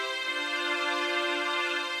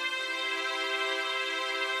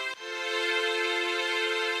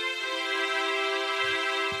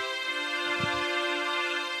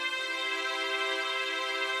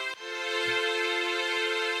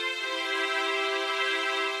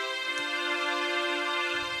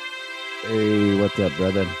Hey, what's up,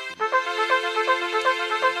 brother?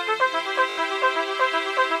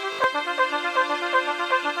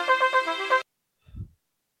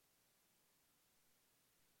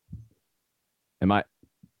 Am I?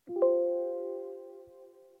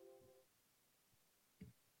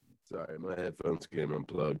 Sorry, my headphones came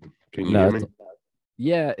unplugged. Can you No, hear it's me?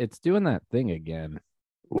 yeah, it's doing that thing again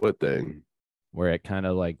What thing? where it kind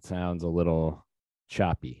of like sounds a little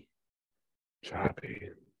choppy. Choppy.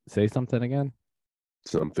 Say something again.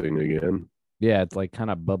 Something again. Yeah, it's like kind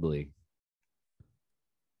of bubbly.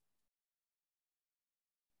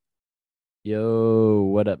 Yo,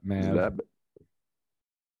 what up, Is Mav? that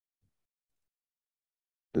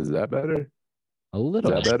is that better? A Is that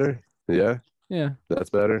little. better? Yeah, Yeah, that's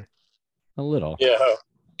better. a little. Yeah,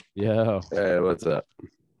 Yo. Hey, what's up?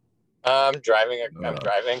 I'm driving. I'm Uh,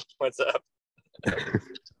 driving. What's up?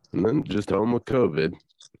 and then just home with COVID.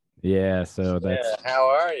 Yeah, so that's Yeah, how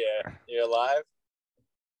are you? You alive?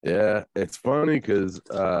 Yeah, it's funny because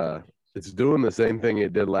it's doing the same thing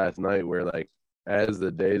it did last night, where like as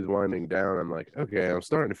the day's winding down, I'm like, okay, I'm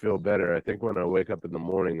starting to feel better. I think when I wake up in the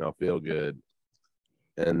morning, I'll feel good.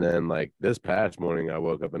 And then like this past morning, I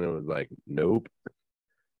woke up and it was like, nope.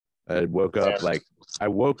 Damn. I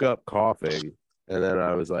woke up coughing and then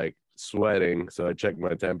I was like sweating. So I checked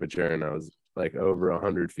my temperature and I was like over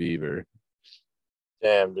 100 fever.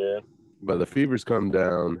 Damn, dude. But the fever's come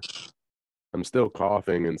down. I'm still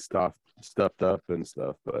coughing and stuffed up and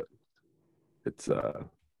stuff, but it's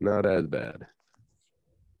not as bad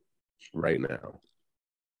right now.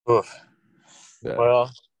 Oof. Yeah.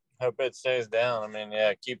 Well, hope it stays down. I mean,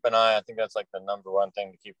 yeah, keep an eye. I think that's like the number one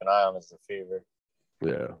thing to keep an eye on is the fever.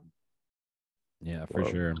 Yeah. yeah, for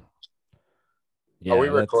Well, sure. Are we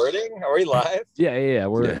Yeah, that's recording? Are we live? yeah.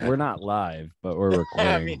 We're yeah. we're not live, but we're I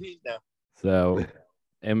recording. mean, no. So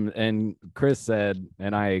and Chris said,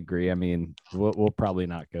 and I agree. I mean, we'll probably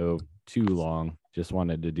not go too long. Just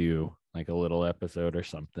wanted to do like a little episode or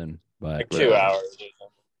something, but Like 2 hours or something.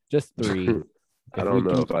 just three. I If we don't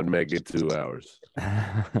know can, if I'd make it 2 hours.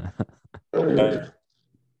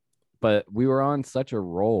 but we were on such a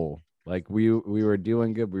roll. Like we were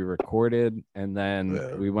doing good. We recorded, and then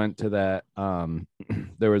Yeah. we went to that.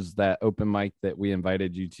 There was that open mic that we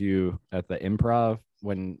invited you to at the Improv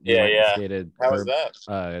when you Yeah, went and yeah. skated. How was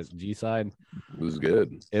that? G side. It was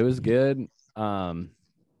good. It was good.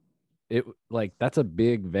 It like that's a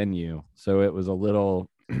big venue, so it was a little.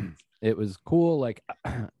 It was cool. Like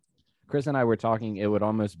Chris and I were talking, it would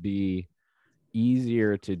almost be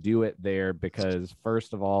easier to do it there because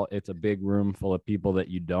first of all, it's a big room full of people that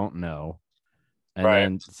you don't know. And Right.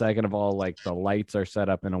 then second of all, like the lights are set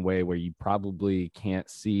up in a way where you probably can't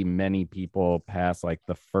see many people past like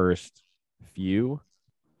the first few.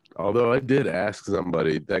 Although I did ask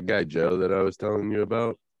somebody, that guy Joe that I was telling you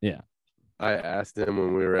about. Yeah. I asked him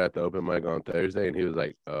when we were at the open mic on Thursday, and he was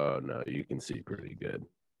like, "Oh no, you can see pretty good."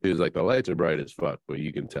 He was like, "The lights are bright as fuck, but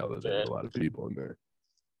you can tell that there's a lot of people in there."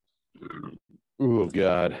 Oh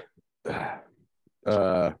God.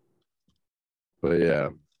 But yeah,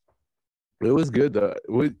 it was good though.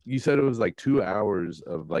 You said it was like 2 hours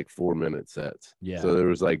of like 4 minute sets. Yeah. So there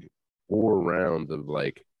was like 4 rounds of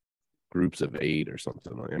like groups of 8 or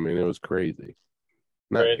something. I mean, it was crazy.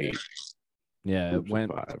 Not Crazy. 8. Yeah. Groups of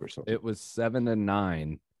 5 or something. It was 7 to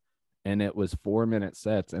 9, and it was 4 minute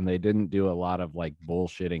sets, and they didn't do a lot of like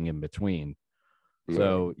bullshitting in between. No.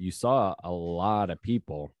 So you saw a lot of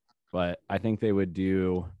people, but I think they would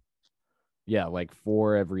do, yeah, like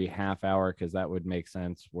 4 every half hour because that would make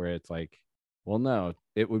sense. Where it's like, well, no,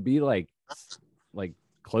 it would be like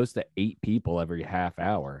close to 8 people every half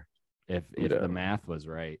hour if the math was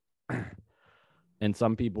right. And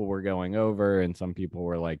some people were going over, and some people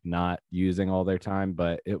were like not using all their time,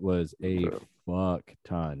 but it was a fuck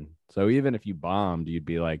ton. So even if you bombed, you'd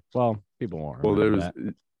be like, well, people won't remember there was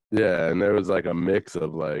that. Yeah, and there was like a mix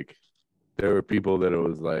of like there were people that it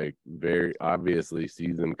was like very obviously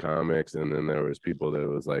seasoned comics, and then there was people that it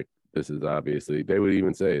was like this is obviously they would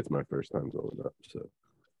even say it's my first time going up. So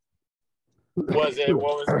Was it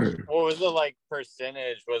what was the like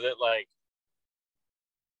percentage? Was it like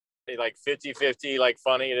 50-50, like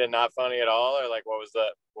funny to not funny at all, or like what was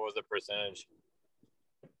the percentage?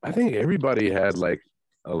 I think everybody had like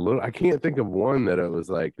a little. I can't think of one that it was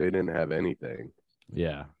like they didn't have anything.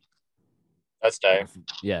 Yeah. That's tight.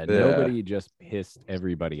 Yeah, nobody just pissed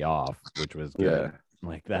everybody off, which was good.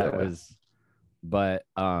 Like that was, but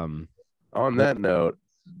on that note,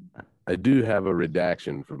 I do have a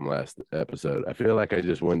redaction from last episode. I feel like I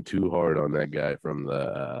just went too hard on that guy from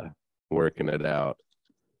the working it out.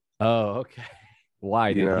 Oh, okay. Why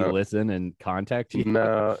You did he know, listen and contact you?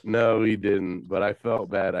 no, he didn't. But I felt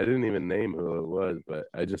bad. I didn't even name who it was, but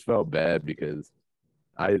I just felt bad because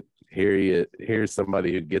I here's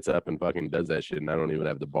somebody who gets up and fucking does that shit, and I don't even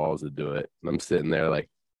have the balls to do it. And I'm sitting there like,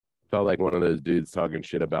 felt like one of those dudes talking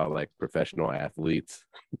shit about like professional athletes.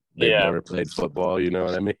 They've Yeah. never played football. You know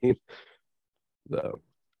what I mean? So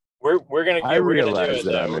We're gonna I we're gonna do realize it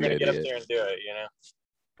that though. I'm We're an gonna get up idiot. there and do it. You know.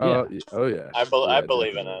 Oh yeah. I Yeah,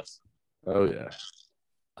 believe in definitely. us. Oh yeah.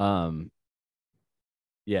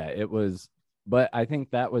 Yeah, it was, but I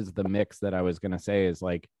think that was the mix that I was gonna say is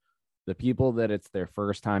like the people that it's their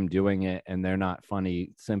first time doing it and they're not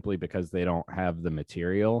funny simply because they don't have the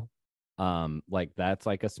material. Like that's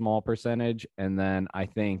like a small percentage. And then I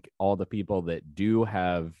think all the people that do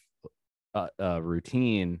have a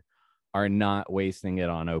routine are not wasting it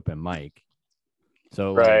on open mic.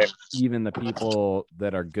 So like Right. even the people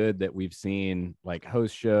that are good that we've seen like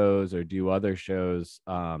host shows or do other shows,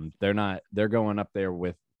 they're going up there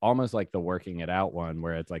with almost like the working it out one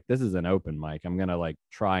where it's like this is an open mic. I'm gonna like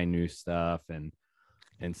try new stuff and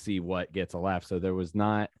see what gets a laugh. So there were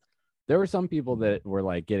some people that were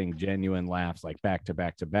like getting genuine laughs like back to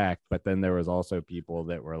back to back, but then there was also people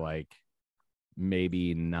that were like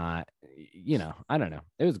maybe not, I don't know.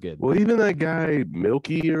 It was good. Well, even that guy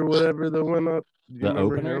Milky or whatever that went up. Do you The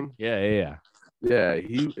remember opener? him? Yeah. Yeah,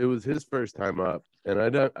 it was his first time up, and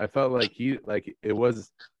I felt like it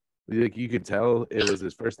was like you could tell it was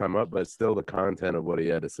his first time up, but still the content of what he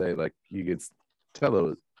had to say, like you could tell it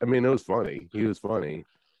was. I mean, it was funny. He was funny.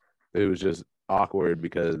 It was just awkward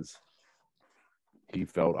because he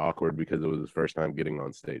felt awkward because it was his first time getting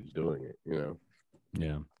on stage doing it. You know.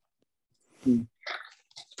 Yeah.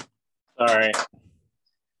 Sorry.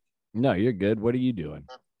 No, you're good. What are you doing?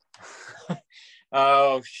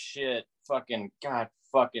 Oh shit! Fucking god!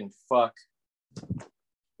 Fucking fuck!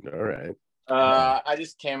 All right. I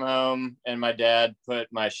just came home and my dad put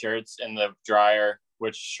my shirts in the dryer,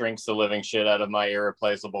 which shrinks the living shit out of my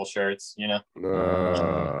irreplaceable shirts. You know.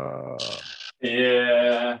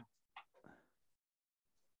 Yeah.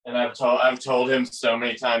 And I've told him so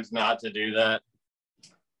many times not to do that,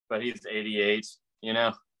 but he's 88. You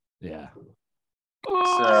know. Yeah.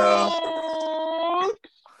 So.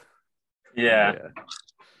 Yeah.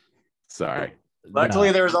 Sorry.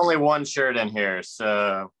 Luckily, there was only one shirt in here,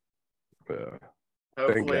 so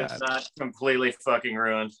hopefully it's God. not completely fucking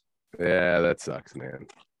ruined. Yeah, that sucks, man.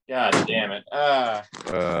 God damn it.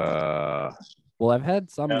 Well, I've had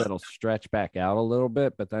some that'll stretch back out a little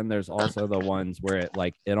bit, but then there's also the ones where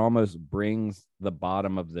it almost brings the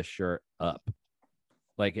bottom of the shirt up.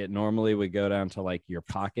 Like it normally would go down to like your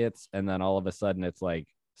pockets, and then all of a sudden it's like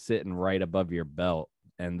sitting right above your belt.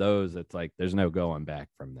 And those, it's like there's no going back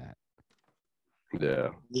from that.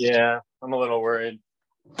 Yeah, I'm a little worried.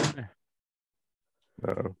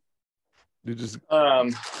 You just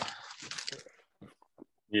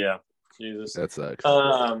yeah, Jesus. That sucks.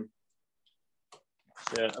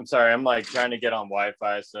 Shit, I'm sorry. I'm like trying to get on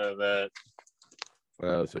Wi-Fi so that.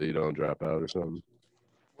 So you don't drop out or something.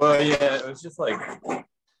 Well, yeah, it was just like.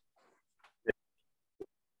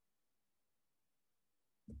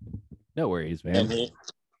 No worries, man.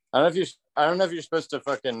 I don't know if you're supposed to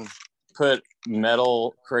fucking put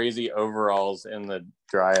metal crazy overalls in the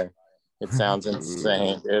dryer. It sounds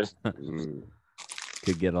insane, dude.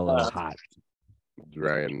 Could get a little hot.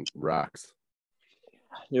 Drying rocks.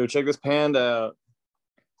 Yo, check this panda out.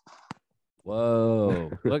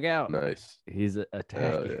 Whoa! Look out! Nice. He's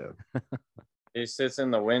attacking. Yeah. He sits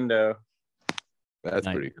in the window. That's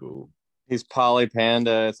pretty cool. He's Poly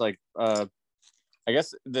Panda. It's like, I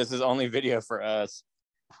guess this is only video for us.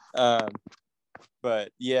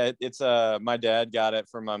 But yeah, it's my dad got it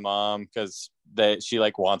for my mom because she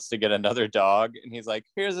like wants to get another dog, and he's like,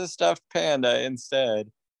 here's a stuffed panda instead.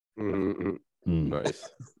 Nice.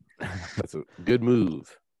 That's a good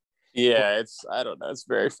move. Yeah, I don't know, it's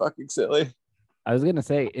very fucking silly. I was gonna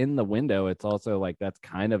say in the window, it's also like that's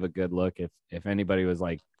kind of a good look. If anybody was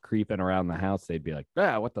like creeping around the house, they'd be like,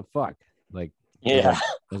 what the fuck? Like, yeah,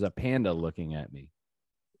 there's a panda looking at me.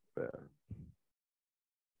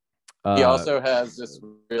 He also has this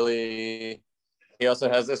really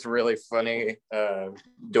funny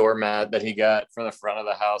doormat that he got from the front of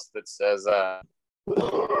the house that says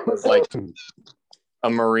it's like a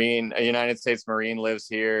United States Marine lives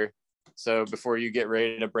here. So before you get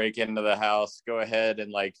ready to break into the house, go ahead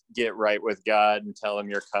and like get right with God and tell him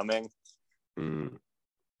you're coming. Hell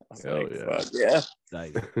like, yeah. Fuck yeah.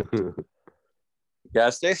 Nice.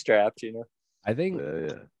 Gotta stay strapped, you know. I think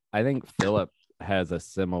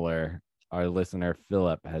our listener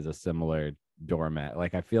Philip has a similar doormat.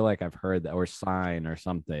 Like I feel like I've heard that, or sign or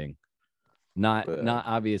something Not Yeah. not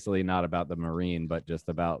obviously not about the Marine, but just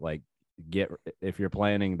about like if you're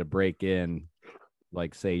planning to break in,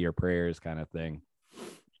 like say your prayers kind of thing.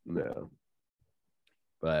 Yeah.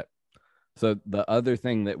 But so the other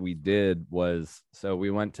thing that we did was, so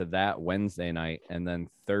we went to that Wednesday night, and then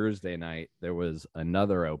Thursday night there was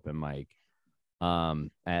another open mic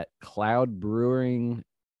at Cloud Brewing,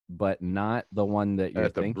 but not the one that you're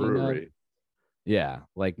At the thinking of. brewery. Yeah,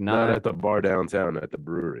 like Not not at the bar downtown, at the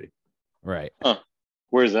brewery. right. Huh.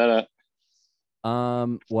 Where's that at?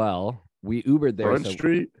 Well, we Ubered there. Front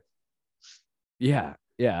Street? Yeah.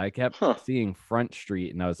 I kept seeing Front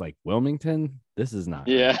Street, and I was like, Wilmington? This is not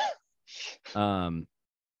Yeah. right.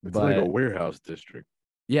 It's But like a warehouse district.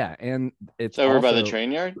 yeah, and it's over by the also-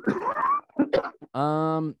 train yard.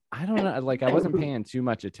 I don't know. Like, I wasn't paying too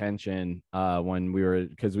much attention when we were,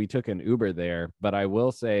 because we took an Uber there. But I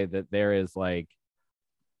will say that there is like,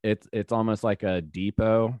 it's almost like a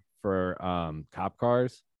depot for cop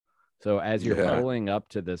cars. So as you're Yeah. pulling up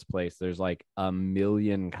to this place, there's like a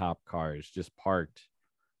million cop cars just parked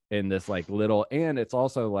in this like little, and it's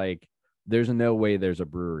also like there's no way there's a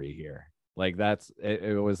brewery here. Like that's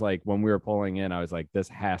it was like when we were pulling in, I was like, this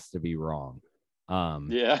has to be wrong.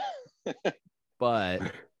 Yeah. But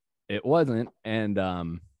it wasn't, and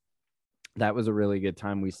that was a really good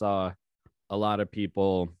time. We saw a lot of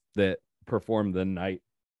people that performed the night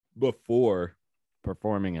before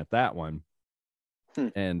performing at that one.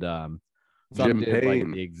 And some Jim did like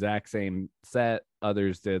Payne. the exact same set,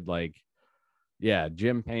 others did like, yeah,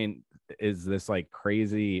 Jim Payne is this like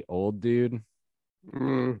crazy old dude.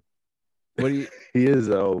 Mm, What do you he is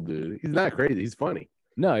an old dude. He's not crazy. He's funny.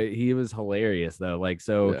 No, he was hilarious though. Like,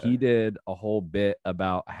 so Yeah. he did a whole bit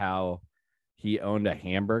about how he owned a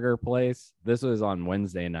hamburger place. This was on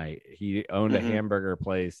Wednesday night. He owned a hamburger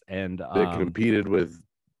place, and They competed with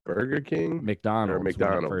Burger King, McDonald's, when it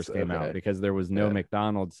McDonald's, first came out, okay. because there was no Yeah.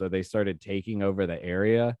 McDonald's, so they started taking over the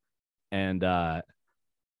area. And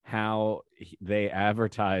how they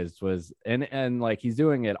advertised was, and like he's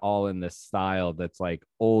doing it all in this style that's like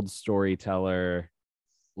old storyteller,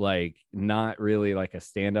 like not really like a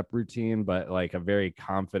stand-up routine, but like a very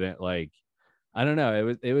confident, like, I don't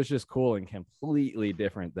know, it was just cool and completely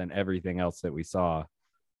different than everything else that we saw.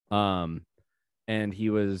 And he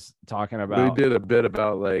was talking They about, did a bit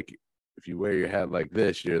about like, if you wear your hat like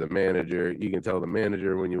this, you're the manager. You can tell the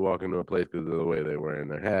manager when you walk into a place because of the way they're wearing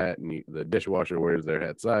their hat, and the dishwasher wears their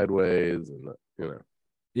hat sideways, and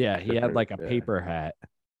yeah, he had like a Yeah. paper hat,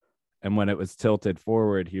 and when it was tilted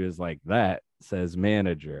forward, he was like, that says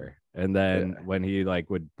manager. And then Yeah. when he like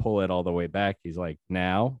would pull it all the way back, he's like,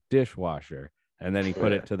 now dishwasher. And then he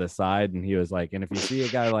put it to the side, and he was like, and if you see a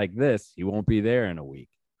guy like this, he won't be there in a week.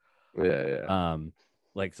 yeah.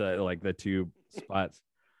 Like, so like the two spots.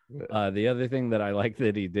 The other thing that I liked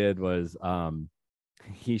that he did was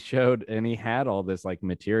he showed, and he had all this like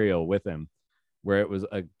material with him where it was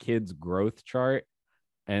a kid's growth chart,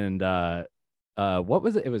 and what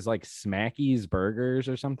was it? It was like Smacky's Burgers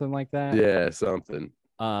or something like that. Yeah, something.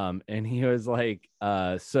 And he was like,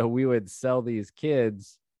 so we would sell these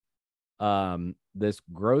kids this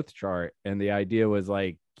growth chart, and the idea was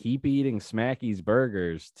like, keep eating Smacky's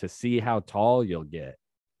Burgers to see how tall you'll get.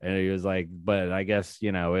 And he was like, but I guess,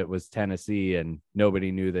 it was Tennessee and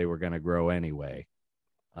nobody knew they were going to grow anyway.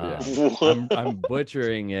 I'm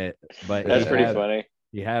butchering it, but That's pretty funny.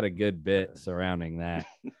 He had a good bit surrounding that.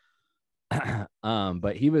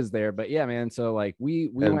 But he was there. But yeah, man. So like we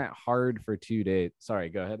went hard for 2 days. Sorry,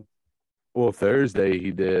 go ahead. Well, Thursday he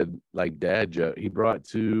did like dad joke. He brought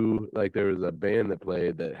two, like there was a band that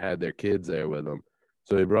played that had their kids there with them.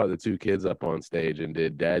 So he brought the two kids up on stage and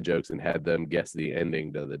did dad jokes and had them guess the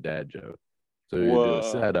ending to the dad joke. So he would do a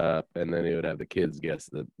setup, and then he would have the kids guess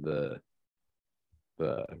the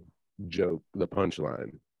joke, the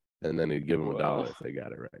punchline, and then he'd give them $1 if they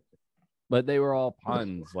got it right. But they were all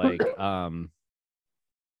puns. Like I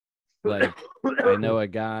know a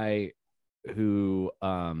guy who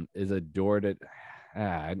is a door to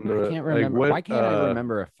I can't remember. Like why can't I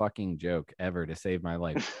remember a fucking joke ever to save my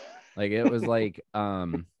life? Like it was like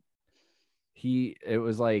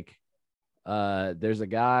there's a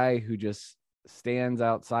guy who just stands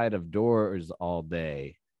outside of doors all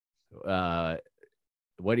day.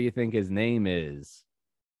 What do you think his name is?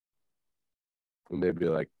 And they'd be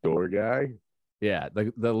like, door guy. Yeah,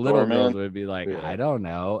 the little girls would be like, Yeah. I don't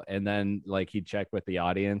know. And then like he'd check with the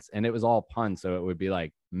audience, and it was all puns. So it would be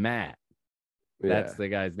like, Matt. That's the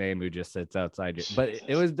guy's name who just sits outside you. But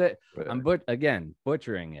it was I'm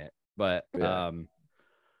butchering it. But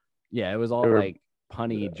it was all like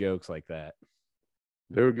punny jokes like that.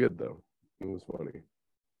 They were good though. It was funny.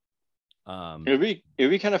 It'd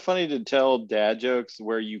be kind of funny to tell dad jokes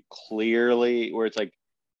where it's like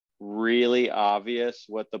really obvious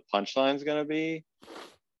what the punchline's gonna be,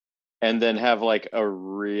 and then have like a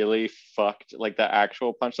really fucked, like the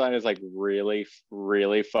actual punchline is like really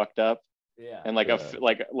really fucked up, Yeah. and like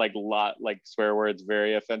like swear words,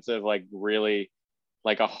 very offensive, like really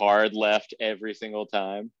like a hard left every single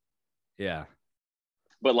time, Yeah.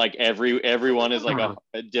 but like everyone is like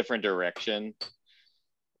a different direction.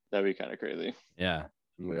 That'd be kind of crazy. Yeah.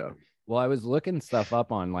 Yeah. Well, I was looking stuff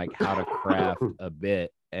up on like how to craft a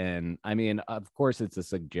bit, and I mean, of course, it's a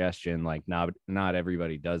suggestion. Like, not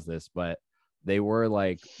everybody does this, but they were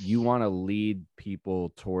like, you want to lead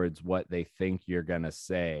people towards what they think you're gonna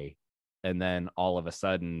say, and then all of a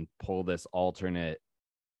sudden pull this alternate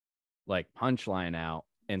like punchline out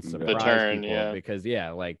and surprise turn, people. yeah. Because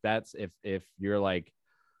like that's if you're like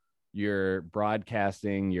you're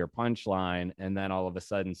broadcasting your punchline and then all of a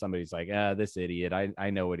sudden somebody's like, this idiot, I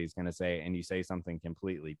know what he's going to say, and you say something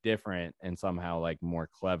completely different and somehow like more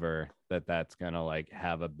clever, that's going to like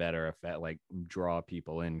have a better effect, like draw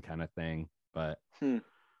people in kind of thing. But yeah,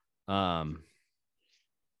 I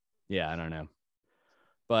don't know.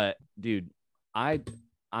 But dude, I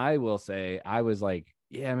will say, I was like,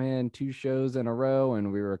 yeah, man, 2 shows in a row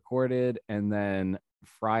and we recorded, and then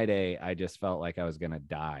Friday I just felt like I was going to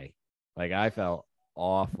die. Like I felt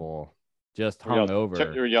awful, just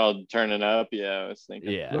hungover. Y'all turning up? Yeah, I was thinking.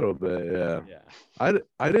 A little bit, yeah. Yeah.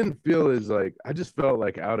 I didn't feel as like, I just felt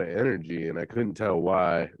like out of energy, and I couldn't tell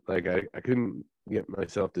why. Like I couldn't get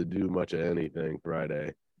myself to do much of anything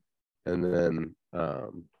Friday. And then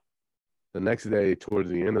the next day, towards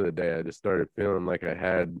the end of the day, I just started feeling like I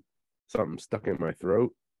had something stuck in my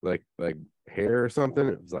throat, like hair or something.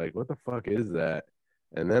 It was like, what the fuck is that?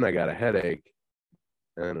 And then I got a headache,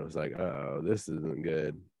 and it was like, oh, this isn't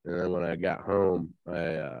good. And then when I got home,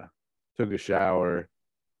 I took a shower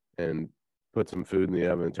and put some food in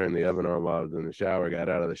the oven, turned the oven on while I was in the shower, got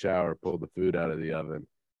out of the shower, pulled the food out of the oven,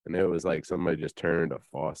 and it was like somebody just turned a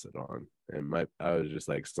faucet on, and I was just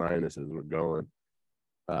like, sinuses were going.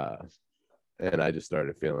 And I just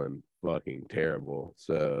started feeling fucking terrible.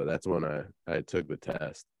 So that's when I took the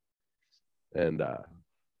test. And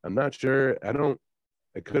I'm not sure. I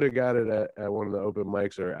could have got it at one of the open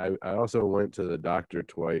mics, or I also went to the doctor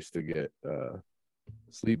twice to get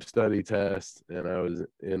sleep study tests, and I was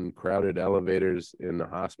in crowded elevators in the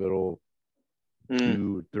hospital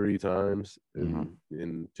 2-3 times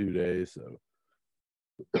in 2 days. So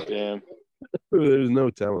damn. There's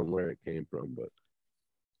no telling where it came from, but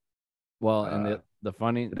well, and the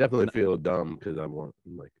funny, I definitely feel dumb because I'm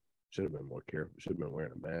like, should have been more careful. Should have been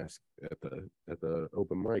wearing a mask at the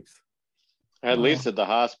open mics. At least at the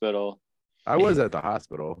hospital. I was at the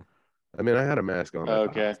hospital. I mean, I had a mask on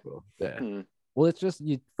at the hospital. Yeah. Well, it's just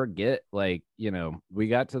you forget, like, we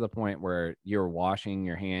got to the point where you're washing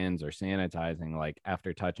your hands or sanitizing like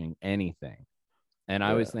after touching anything. And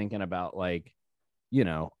I was thinking about like,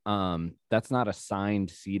 that's not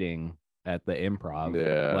assigned seating at the Improv.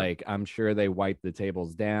 Yeah. Like, I'm sure they wiped the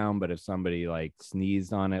tables down, but if somebody like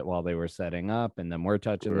sneezed on it while they were setting up, and then we're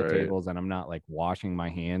touching the tables, and I'm not like washing my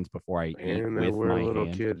hands before I eat with my little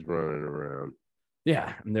hand. kids running around.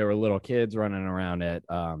 Yeah, and there were little kids running around at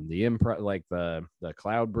the Improv, like the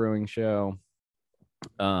Cloud Brewing show.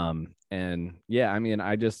 And yeah, I mean,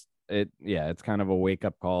 it's kind of a wake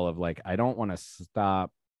up call of like, I don't want to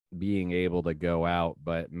stop being able to go out,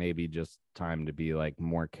 but maybe just time to be like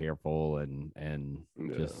more careful and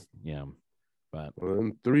just but well,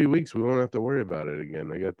 in 3 weeks we won't have to worry about it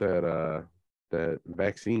again. I got that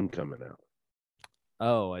vaccine coming out.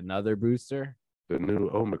 Oh, another booster? The new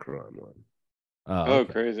Omicron one. Oh,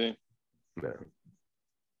 okay. Crazy. No.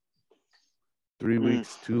 3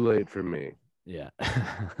 weeks too late for me. Yeah.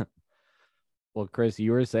 Well, Chris,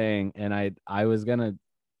 you were saying, and I was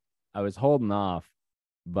holding off,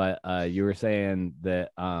 but you were saying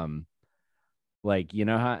that like,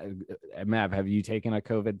 how, Mav, have you taken a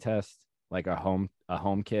COVID test, like a home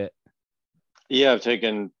kit? Yeah, I've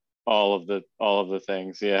taken all of the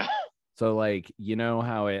things. Yeah. So like,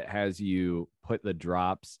 how it has you put the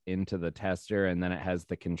drops into the tester, and then it has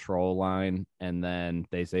the control line, and then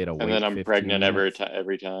they say to wait. And then I'm pregnant every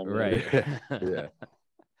time. Right.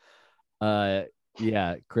 Yeah.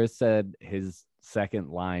 Yeah. Chris said his second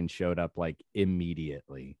line showed up like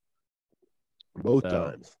immediately. Both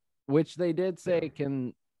times. Which they did say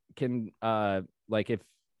can like, if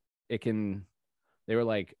it can, they were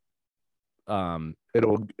like,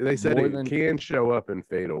 they said it can show up and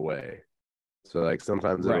fade away. So like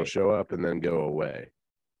sometimes it'll show up and then go away,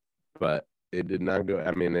 but it did not go.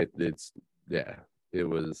 I mean, it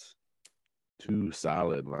was 2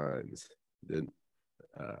 solid lines.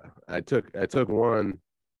 I took one,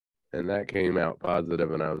 and that came out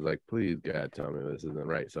positive, and I was like, please God, tell me this isn't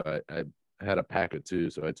right. So I had a pack of two,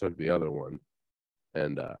 so I took the other one,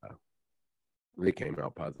 and they came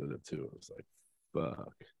out positive too. I was like,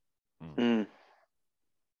 fuck. Mm.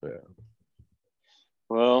 Yeah.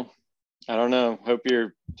 Well, I don't know. Hope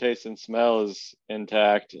your taste and smell is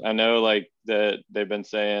intact. I know like that they've been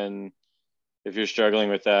saying if you're struggling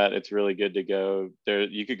with that, it's really good to go there.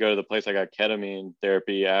 You could go to the place I got ketamine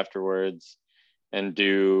therapy afterwards and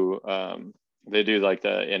do they do like the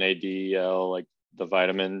NADL, like the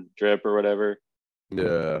vitamin drip or whatever.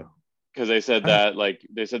 Yeah. Because they said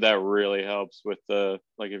that really helps with the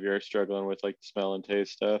like if you're struggling with like smell and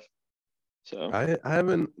taste stuff. So I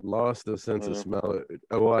haven't lost a sense of smell.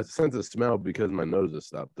 Well, a sense of smell because my nose has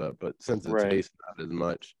stopped up, but sense of right. taste not as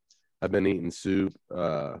much. I've been eating soup.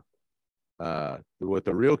 What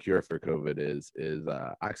the real cure for COVID is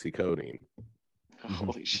oxycodone.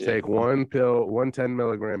 Holy shit. Take one pill, 10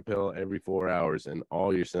 milligram pill every 4 hours, and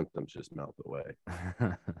all your symptoms just melt away.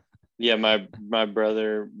 Yeah, my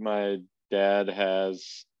dad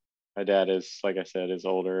is, like I said, is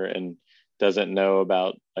older and doesn't know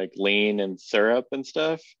about like lean and syrup and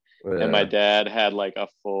stuff. Yeah. And my dad had like a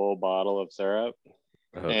full bottle of syrup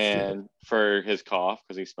Shit. for his cough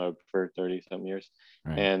because he smoked for 30 some years.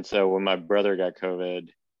 Right. And so when my brother got COVID,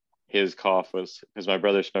 his cough was because my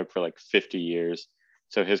brother smoked for like 50 years.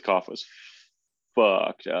 So his cough was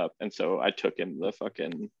fucked up. And so I took him the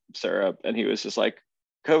fucking syrup and he was just like,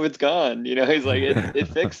 COVID's gone. You know, he's like, it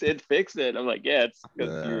fixed it. I'm like, yeah, it's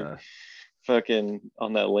because you're fucking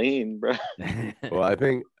on that lane, bro. Well, I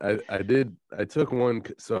think I took one.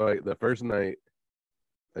 So the first night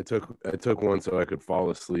I took one so I could fall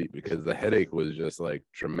asleep because the headache was just like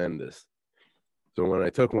tremendous. So when I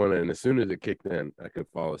took one, and as soon as it kicked in, I could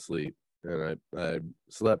fall asleep, and I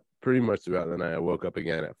slept pretty much throughout the night. I woke up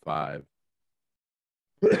again at 5,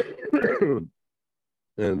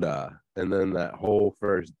 and then that whole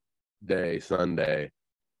first day, Sunday,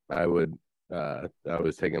 I was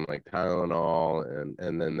taking like Tylenol,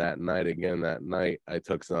 and then that night I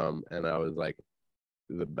took some, and I was like,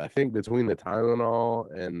 I think between the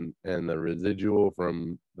Tylenol and the residual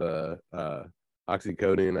from the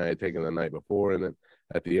oxycodone I had taken the night before, and then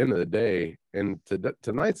at the end of the day, and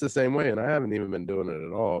tonight's the same way, and I haven't even been doing it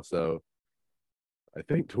at all. So I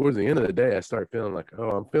think towards the end of the day, I start feeling like, oh,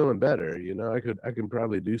 I'm feeling better. You know, I can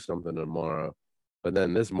probably do something tomorrow. But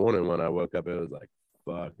then this morning when I woke up, it was like,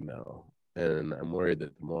 fuck no. And I'm worried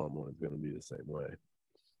that tomorrow morning's going to be the same way.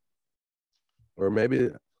 Or maybe, I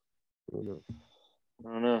don't know.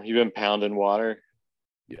 I don't know. You've been pounding water?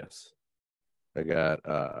 Yes. I got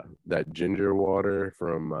that ginger water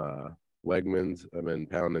from Wegmans. I've been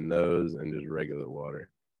pounding those and just regular water.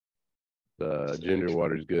 The ginger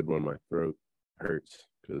water is good when my throat hurts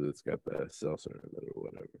because it's got the seltzer in it or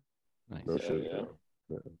whatever. Nice. No sugar.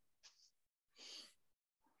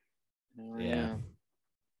 Yeah.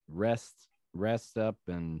 Rest up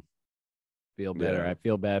and feel better. I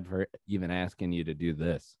feel bad for even asking you to do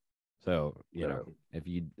this. So, you know, if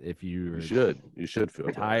you should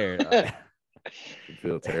feel tired. You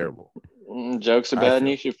feel terrible. Jokes are bad and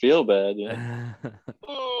you should feel bad. Yeah.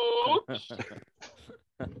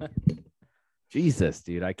 Jesus,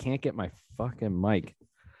 dude, I can't get my fucking mic.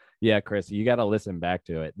 Yeah, Chris, you got to listen back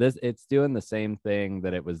to it. It's doing the same thing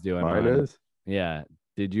that it was doing. Mine is? Yeah.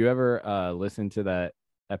 Did you ever listen to that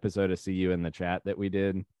episode of See You in the Chat that we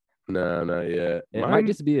did? No, not yet. It might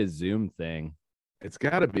just be a Zoom thing. It's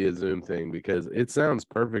got to be a Zoom thing because it sounds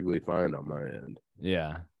perfectly fine on my end.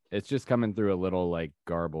 Yeah. It's just coming through a little like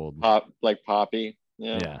garbled. Like poppy.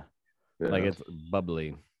 Yeah. Like it's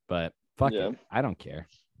bubbly, but fuck it. I don't care.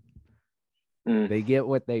 They get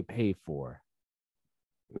what they pay for.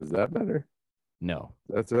 Is that better? No.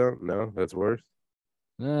 That's worse.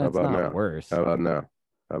 No, it's not worse. How about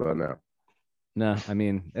now? No, I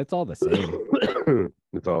mean, it's all the same.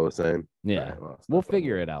 It's all the same. Yeah. We'll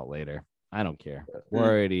figure it out later. I don't care. We're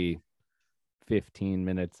already 15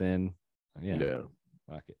 minutes in. Yeah.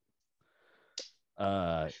 Fuck it.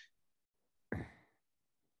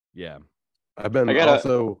 Yeah. I've been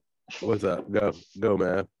also. What's up? Go,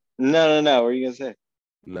 man. No. What are you gonna say?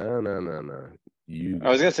 No. I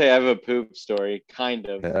was gonna say I have a poop story, kind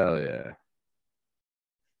of. Hell yeah.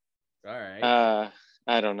 All right.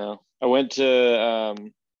 I don't know. I went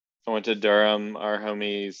to Durham. Our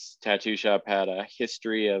homie's tattoo shop had a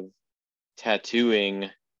history of tattooing,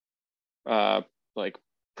 like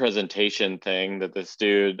presentation thing that this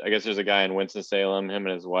dude, I guess there's a guy in Winston-Salem, him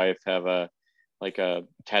and his wife have a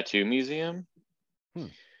tattoo museum.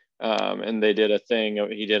 And they did a thing.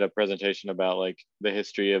 He did a presentation about like the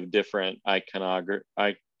history of different iconic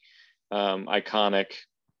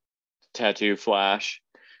tattoo flash.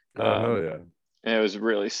 Oh yeah. And it was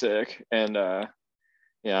really sick. And yeah,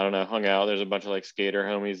 I don't know, hung out. There's a bunch of like skater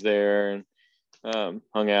homies there, and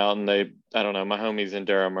hung out. And I don't know, my homies in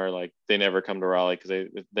Durham are like, they never come to Raleigh because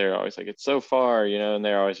they're always like, it's so far, you know, and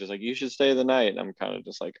they're always just like, you should stay the night. And I'm kind of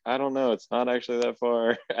just like, I don't know, it's not actually that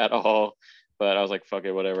far at all. But I was like, fuck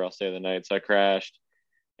it, whatever, I'll stay the night. So I crashed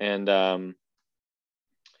and got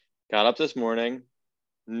up this morning,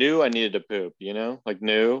 knew I needed to poop, you know, like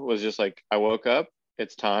knew was just like, I woke up,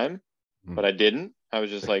 it's time, but I didn't. I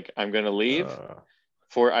was just like, I'm gonna leave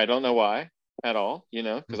for I don't know why at all, you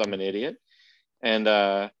know, because I'm an idiot. And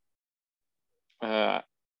I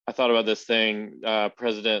thought about this thing.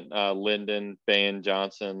 President Lyndon Baines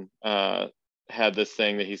Johnson had this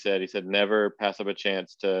thing that he said. He said, never pass up a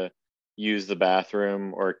chance to use the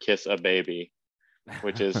bathroom or kiss a baby,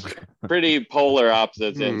 which is pretty polar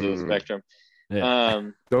opposites ends of the spectrum. Yeah.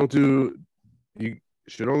 You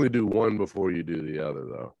should only do one before you do the other,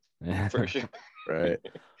 though. For sure. Right.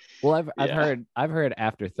 Well, I've heard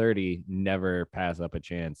after 30, never pass up a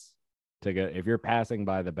chance to go. If you're passing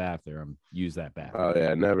by the bathroom, use that bathroom. Oh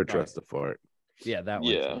yeah, never trust the fart. Yeah, that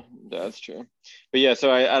one. Yeah, that's true. But yeah,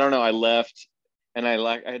 so I don't know. I left, and I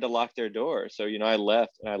had to lock their door. So you know, I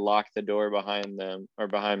left and I locked the door behind them or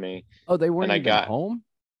behind me. Oh, they weren't even home?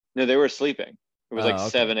 No, they were sleeping. It was like okay,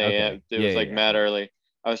 7 a.m. Okay. It was like mad early.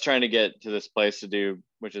 I was trying to get to this place to do,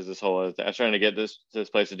 which is this whole other thing. I was trying to get this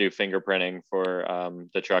place to do fingerprinting for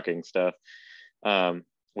the trucking stuff,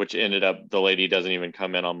 which ended up the lady doesn't even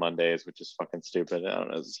come in on Mondays, which is fucking stupid. I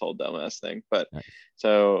don't know, this whole dumbass thing. But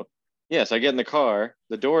so I get in the car,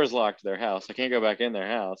 the door is locked to their house. I can't go back in their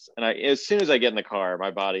house. And as soon as I get in the car,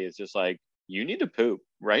 my body is just like, you need to poop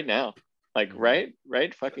right now. Like right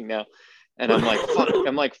fucking now. And I'm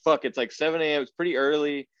like, fuck, it's like 7 a.m. It's pretty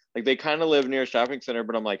early. Like they kind of live near a shopping center,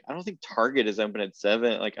 but I'm like, I don't think Target is open at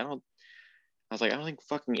 7. Like I was like, I don't think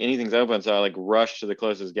fucking anything's open. So I like rushed to the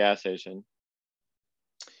closest gas station.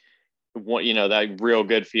 What, you know, that real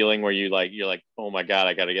good feeling where you're like, oh my God,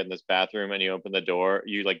 I got to get in this bathroom. And you open the door,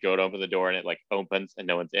 you like go to open the door and it like opens and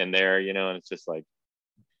no one's in there, you know, and it's just like,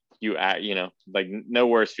 you know, like no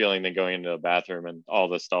worse feeling than going into a bathroom and all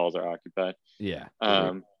the stalls are occupied. Yeah.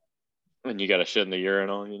 And you got to shit in the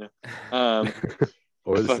urinal, you know.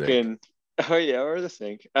 Or the sink. Oh yeah, or the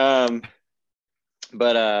sink.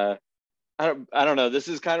 But I don't know. This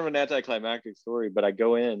is kind of an anticlimactic story, but I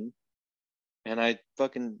go in and I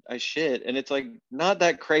shit, and it's like not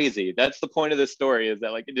that crazy. That's the point of this story, is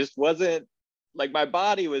that like it just wasn't like my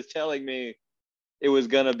body was telling me it was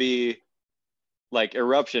gonna be like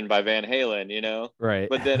Eruption by Van Halen, you know. Right.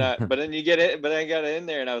 But then you get it, but I got in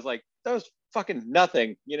there and I was like, that was fucking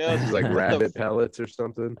nothing, you know. It's like rabbit pellets or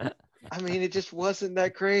something. I mean, it just wasn't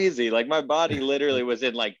that crazy. Like my body literally was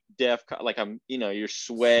in like like I'm, you know, you're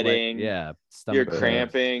sweating, you're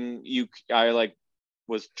cramping. I like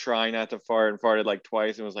was trying not to fart and farted like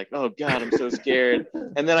twice and was like, oh God, I'm so scared.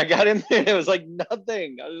 And then I got in there and it was like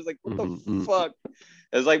nothing. I was just like, what the fuck?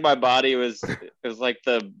 It was like my body it was like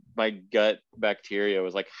my gut bacteria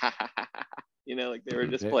was like, ha ha ha ha. You know, like they were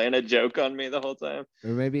just playing a joke on me the whole time. Or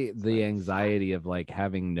maybe the anxiety of like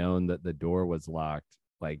having known that the door was locked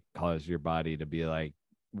like caused your body to be like,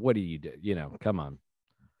 what do you do? You know, come on.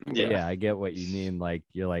 Yeah, I get what you mean. Like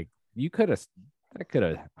you're like, I could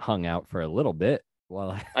have hung out for a little bit.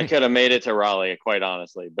 Well, I could have made it to Raleigh, quite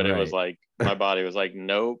honestly, but it was like my body was like,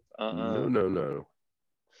 nope, no.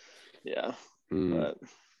 Yeah, but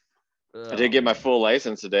I did get my full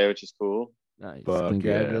license today, which is cool. Nice.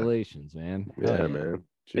 Congratulations, man. Yeah, man.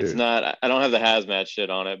 Cheers. It's not. I don't have the hazmat shit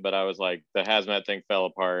on it, but I was like, the hazmat thing fell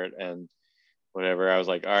apart and whatever. I was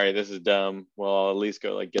like, all right, this is dumb. Well, I'll at least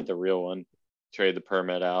go like get the real one, trade the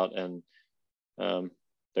permit out, and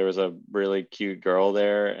there was a really cute girl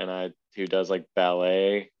there, and who does like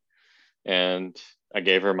ballet, and I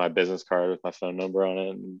gave her my business card with my phone number on it,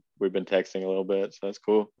 and we've been texting a little bit, so that's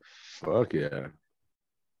cool. Fuck yeah.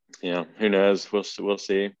 Yeah, who knows? We'll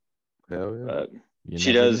see. Hell yeah. But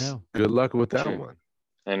she does. Good luck with that one.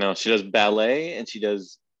 I know she does ballet and she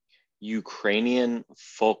does Ukrainian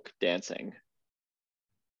folk dancing.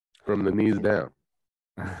 From the knees down.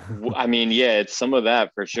 I mean, yeah, it's some of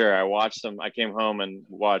that for sure. I came home and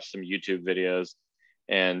watched some YouTube videos,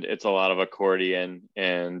 and it's a lot of accordion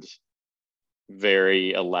and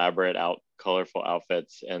very elaborate colorful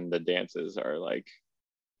outfits, and the dances are like,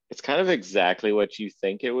 it's kind of exactly what you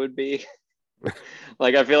think it would be.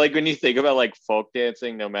 Like I feel like when you think about like folk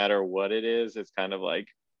dancing, no matter what it is, it's kind of like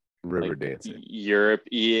River dancing. Europe.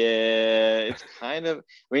 Yeah, it's kind of.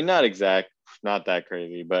 I mean, not that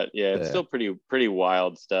crazy, but yeah, it's still pretty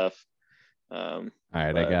wild stuff. All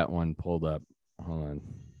right, I got one pulled up. Hold on.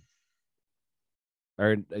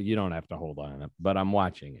 Or you don't have to hold on, but I'm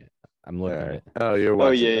watching it. I'm looking at it. Oh, you're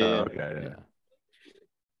watching. Yeah. Okay.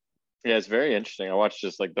 Yeah, it's very interesting. I watched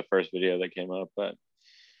just like the first video that came up, but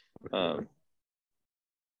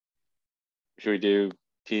should we do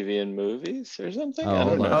TV and movies or something? Oh, I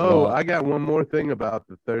don't know. Oh, I got one more thing about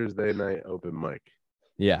the Thursday night open mic.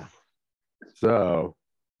 Yeah. So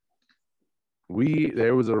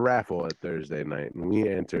there was a raffle at Thursday night, and we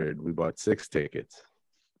entered. We bought 6 tickets,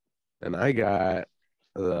 and I got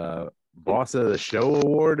the Boss of the Show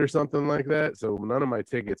award or something like that. So none of my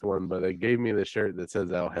tickets won, but they gave me the shirt that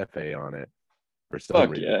says El Jefe on it for some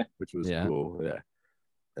reason, which was cool. Yeah.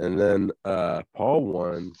 And then Paul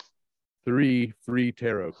won 3 free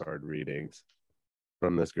tarot card readings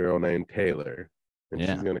from this girl named Taylor, and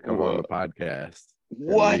she's going to come on the podcast.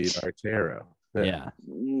 What? Read our tarot. Yeah.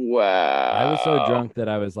 Wow. I was so drunk that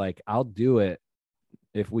I was like, I'll do it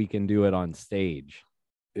if we can do it on stage.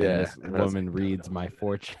 Yeah. This woman reads my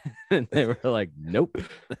fortune. And they were like, nope.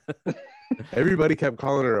 Everybody kept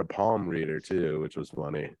calling her a palm reader too, which was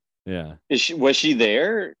funny. Yeah. Was she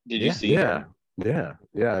there? Did you see her? Yeah.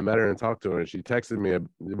 I met her and talked to her. She texted me.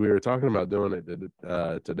 We were talking about doing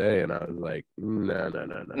it today, and I was like, no.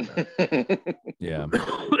 Yeah,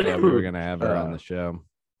 we were gonna have her on the show,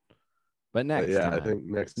 but next time. I think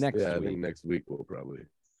next week. I think next week we'll probably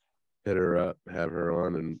hit her up, have her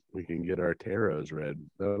on, and we can get our tarots read.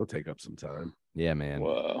 That'll take up some time. Yeah, man.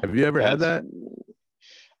 Whoa. Have you ever had that?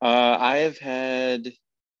 I have had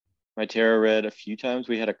my tarot read a few times.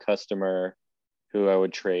 We had a customer who I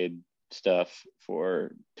would trade stuff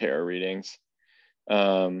for tarot readings.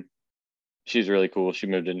 She's really cool. She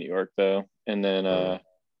moved to New York though, and then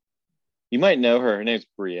you might know her. Her name's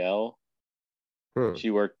Brielle. She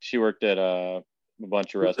worked at a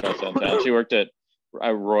bunch of restaurants downtown. She worked at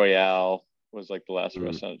Royale, was like the last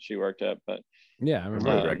restaurant she worked at. But yeah, I remember.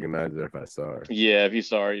 I recognize her if I saw her. Yeah, if you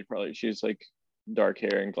saw her, she's like dark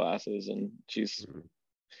hair and glasses, and she's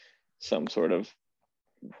some sort of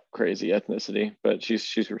crazy ethnicity, but she's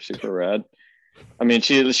super rad. I mean,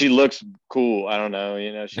 she looks cool. I don't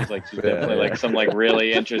know, she's definitely like some like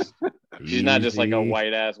really interesting. She's not just like a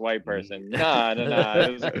white person. Nah.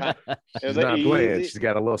 It was not bland. She's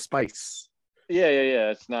got a little spice.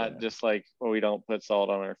 Yeah. It's not just like, we don't put salt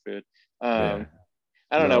on our food. I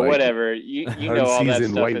don't know. Like, whatever. You know all that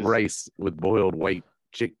stuff. White rice with boiled white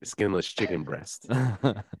skinless chicken breast.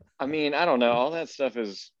 I mean, I don't know. All that stuff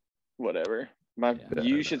is whatever.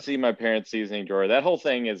 You should see my parents' seasoning drawer. That whole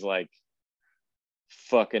thing is like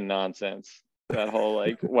fucking nonsense. That whole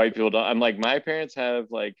like white people don't. I'm like, my parents have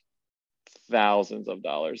like thousands of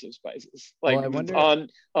dollars of spices like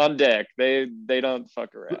on deck. They don't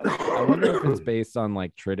fuck around. I wonder if it's based on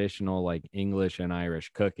like traditional like English and Irish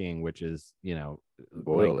cooking, which is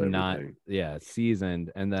boiled, like not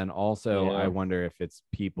seasoned. And then also I wonder if it's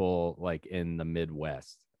people like in the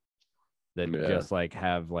Midwest that just like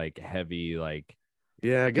have like heavy like.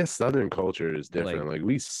 Yeah, I guess Southern culture is different. Like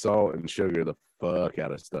we salt and sugar the fuck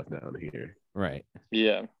out of stuff down here. Right.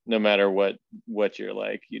 Yeah. No matter what you're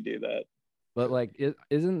like, you do that. But like,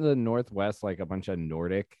 isn't the Northwest like a bunch of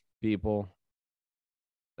Nordic people?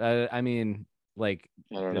 I mean, like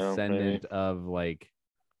descendant of like,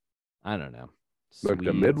 I don't know. Like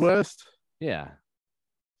the Midwest? Yeah.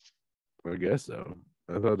 I guess so.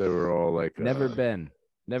 I thought they were all like never been,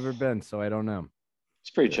 so I don't know. It's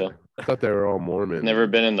pretty chill. I thought they were all Mormon. Never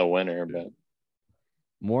been in the winter, but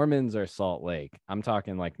Mormons are Salt Lake. I'm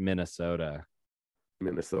talking like Minnesota.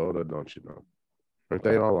 Minnesota, don't you know? Aren't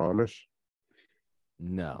they all Amish?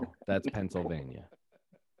 No, that's Pennsylvania.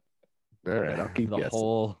 All right, I'll keep the guessing.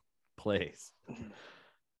 Whole place.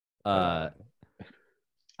 I've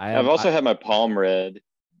also had my palm read.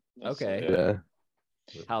 Okay. Yeah.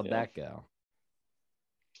 How'd that go?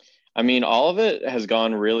 I mean, all of it has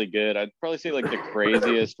gone really good. I'd probably say like the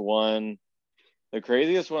craziest one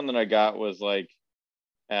that I got was like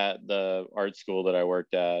at the art school that I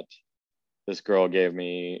worked at. This girl gave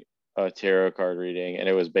me a tarot card reading, and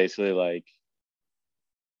it was basically like,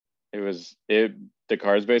 the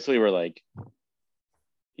cards basically were like,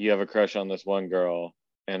 you have a crush on this one girl.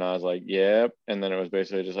 And I was like, yep. And then it was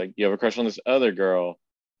basically just like, you have a crush on this other girl.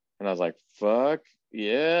 And I was like, fuck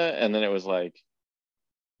yeah. And then it was like,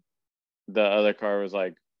 the other card was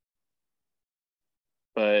like,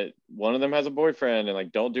 but one of them has a boyfriend, and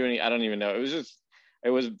like, don't do any, I don't even know.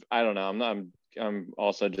 I don't know. I'm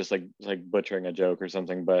also just like butchering a joke or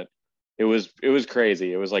something, but it was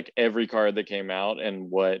crazy. It was like every card that came out and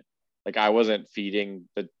what Like I wasn't feeding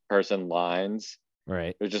the person lines.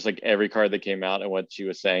 Right. It was just like every card that came out and what she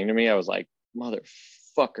was saying to me, I was like,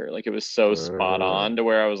 motherfucker. Like it was so spot on to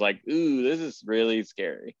where I was like, ooh, this is really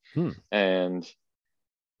scary. And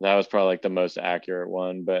that was probably like the most accurate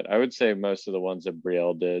one. But I would say most of the ones that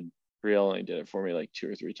Brielle only did it for me like 2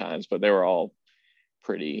 or 3 times, but they were all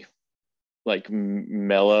pretty like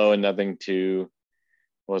mellow and nothing too,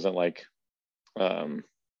 wasn't like,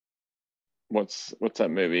 what's that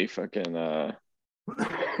movie? Fucking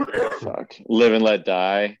fuck, Live and Let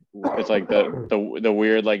Die. It's like the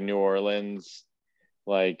weird like New Orleans,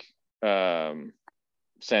 like Santeria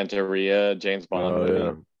James Bond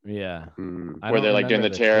movie. Yeah. Where they're like doing the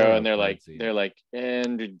tarot and they're like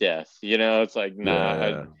and death. You know, it's like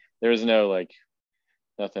there's no like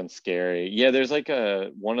nothing scary. Yeah, there's like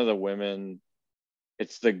one of the women.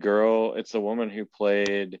 It's the woman who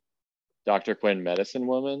played Dr. Quinn, Medicine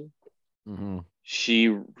Woman.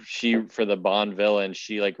 She for the Bond villain,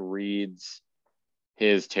 she like reads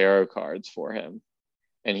his tarot cards for him,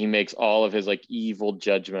 and he makes all of his like evil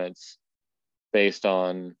judgments based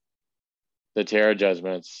on the tarot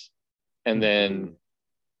judgments, and then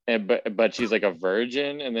but she's like a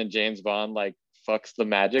virgin, and then James Bond like fucks the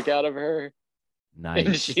magic out of her. Nice.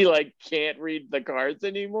 And she like can't read the cards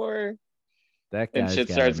anymore. That and shit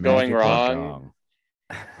starts going wrong.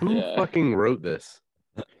 Who fucking wrote this?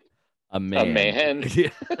 A man.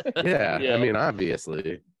 Yeah. I mean,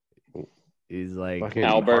 obviously. He's like fucking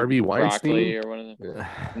Albert Harvey Weinstein Broccoli or one of them.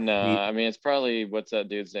 No, I mean it's probably what's that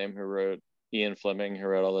dude's name who wrote Ian Fleming, who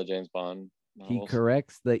wrote all the James Bond novels. He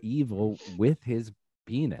corrects the evil with his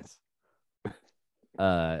penis.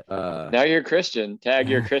 Now you're Christian. Tag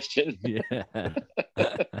you're Christian.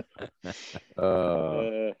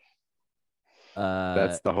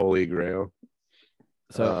 That's the holy grail.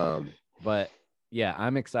 So but yeah,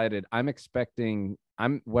 I'm excited. I'm expecting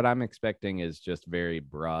is just very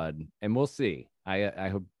broad, and we'll see. I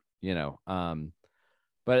hope,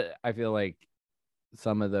 but I feel like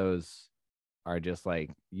some of those are just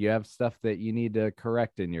like, you have stuff that you need to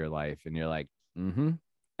correct in your life, and you're like,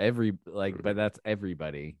 but that's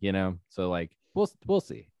everybody, so like we'll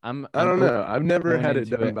see. I don't know. I've never had it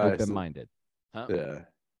done by open-minded. Yeah,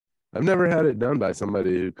 I've never had it done by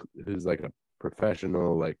somebody who's like a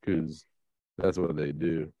professional, like that's what they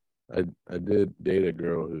do. I did date a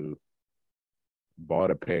girl who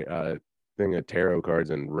bought a thing of tarot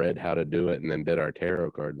cards and read how to do it, and then did our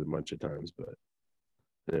tarot cards a bunch of times, but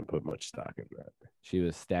I didn't put much stock in that. She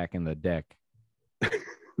was stacking the deck.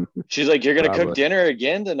 She's like, "You're gonna cook dinner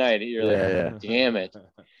again tonight." You're like, "Damn it!"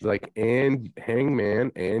 It's like, and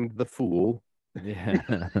Hangman and the Fool. Yeah.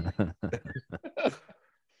 All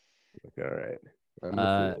right. I'm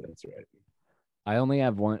the Fool. That's right. I only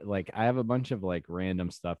have one, like I have a bunch of like random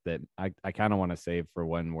stuff that I kind of want to save for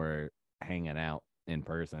when we're hanging out in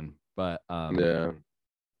person. But the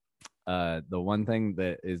one thing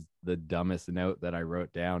that is the dumbest note that I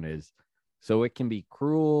wrote down is, so it can be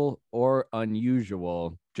cruel or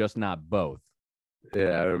unusual, just not both.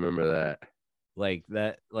 Yeah, I remember that. Like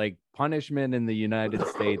punishment in the United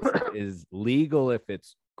States is legal if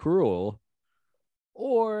it's cruel,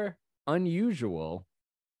 or unusual,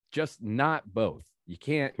 just not both. You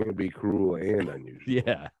can't be cruel and unusual.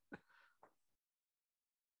 Yeah.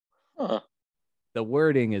 The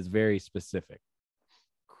wording is very specific.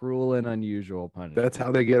 Cruel and unusual punishment. That's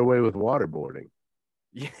how they get away with waterboarding.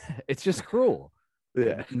 Yeah, it's just cruel.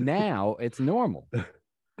 Yeah. Now it's normal.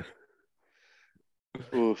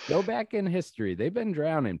 Oof. Go back in history. They've been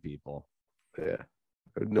drowning people. Yeah.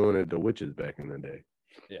 They're doing it to witches back in the day.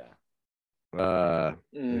 Yeah.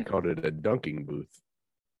 They called it a dunking booth.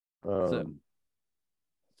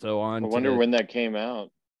 So on. I wonder when that came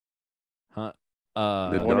out. Huh?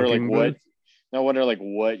 I wonder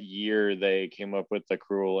what year they came up with the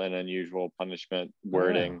cruel and unusual punishment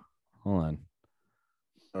wording. Hold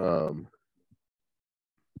on.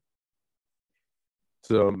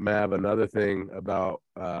 So Mav, another thing about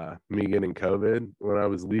me getting COVID, when I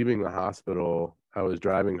was leaving the hospital, I was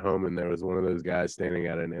driving home and there was one of those guys standing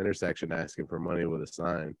at an intersection asking for money with a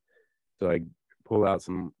sign. So I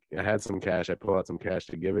had some cash. I pull out some cash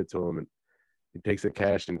to give it to him, and he takes the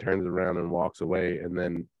cash and turns around and walks away, and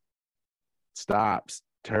then stops,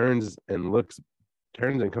 turns and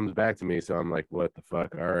comes back to me. So I'm like, what the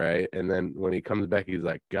fuck? All right. And then when he comes back, he's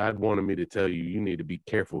like, God wanted me to tell you, you need to be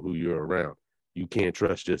careful who you're around. You can't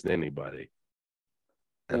trust just anybody.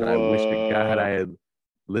 And I wish to God I had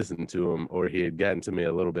listened to him, or he had gotten to me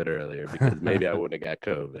a little bit earlier, because maybe I wouldn't have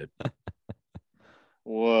got COVID.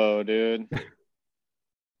 Whoa, dude.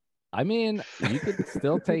 I mean, you could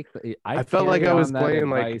still take. I felt like I was playing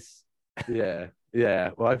advice. Yeah,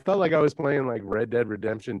 Yeah, well, I felt like I was playing like Red Dead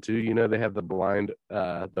Redemption 2. You know, they have the blind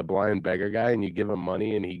beggar guy, and you give him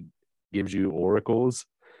money, and he gives you oracles.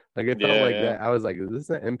 Like it felt Yeah, like yeah. that. I was like, "Is this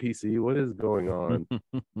an NPC? What is going on?"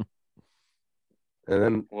 And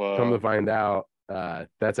then come to Whoa. find out,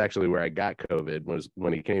 that's actually where I got COVID. Was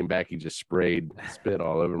when he came back, he just sprayed spit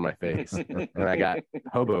all over my face, and I got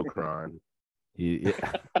Hobocron, Yeah.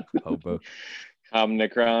 Hobo.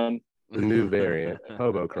 Omnicron. the new variant,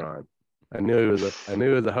 Hobocron. I knew he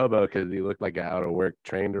was a hobo because he looked like an out of work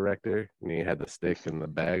train director, and he had the stick and the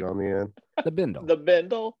bag on the end. The bindle. The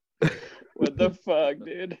bindle. What the fuck,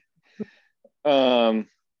 dude?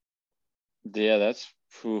 Yeah, that's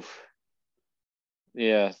oof.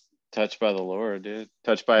 Yeah, touched by the Lord, dude.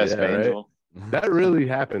 Touched by a Yeah, right. spangel. That really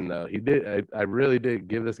happened though. He did. I really did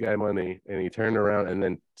give this guy money, and he turned around and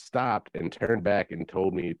then stopped and turned back and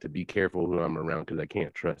told me to be careful who I'm around because I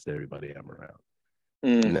can't trust everybody I'm around.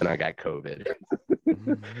 And then I got COVID.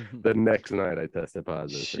 The next night, I tested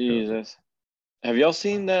positive for COVID. Jesus. Have y'all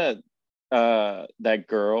seen that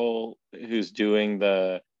girl who's doing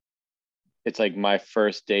it's like my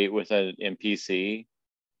first date with an NPC,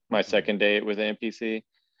 my second date with an NPC?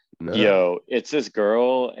 No. Yo, it's this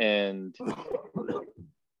girl, and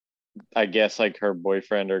I guess like her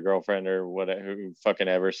boyfriend or girlfriend or whatever, who fucking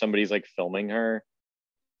ever, somebody's like filming her,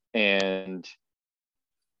 and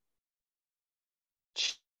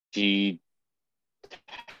she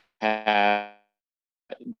had,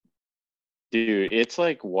 dude, it's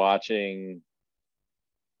like watching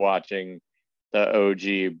the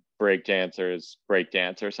OG breakdancers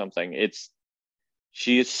breakdance or something.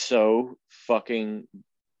 She is so fucking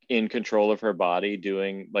in control of her body,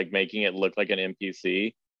 doing like making it look like an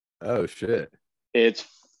NPC. Oh shit. It's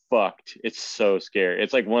fucked. It's so scary.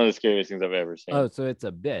 It's like one of the scariest things I've ever seen. Oh, so it's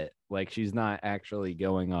a bit. Like she's not actually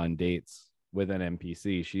going on dates with an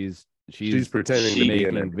NPC. She's pretending to be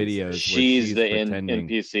making an NPC. videos. She's the pretending.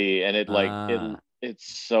 NPC, and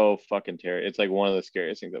it's so fucking terrible. It's like one of the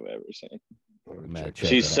scariest things I've ever seen.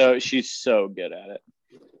 She's so good at it.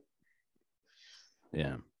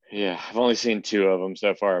 Yeah. Yeah, I've only seen 2 of them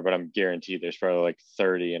so far, but I'm guaranteed there's probably like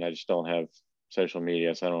 30, and I just don't have social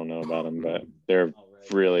media, so I don't know about them. But they're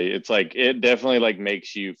really, it's like, it definitely like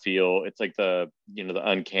makes you feel, it's like the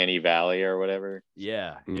uncanny valley or whatever.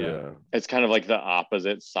 Yeah. It's kind of like the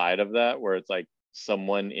opposite side of that, where it's like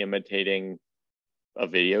someone imitating a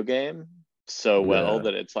video game so well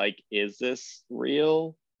that it's like, is this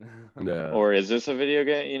real? Yeah. Or is this a video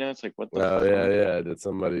game? It's like, what the fuck? Yeah. Did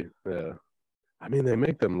somebody? Yeah. I mean, they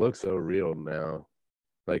make them look so real now.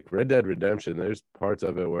 Like Red Dead Redemption, there's parts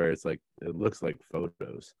of it where it's like it looks like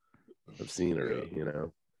photos of scenery.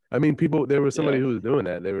 I mean, there was somebody who was doing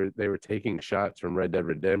that. They were taking shots from Red Dead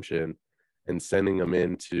Redemption and sending them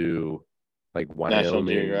into like Wyoming. National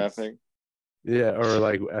Geographic. Yeah, or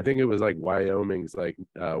like I think it was like Wyoming's like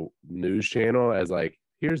news channel as like,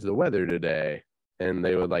 here's the weather today. And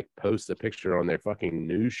they would like post a picture on their fucking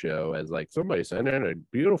news show as like, somebody sent in a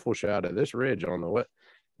beautiful shot of this ridge on the what.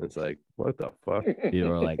 It's like, what the fuck? You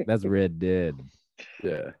were like, that's Red Dead.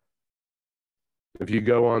 Yeah. If you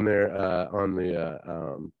go on there on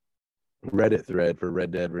the Reddit thread for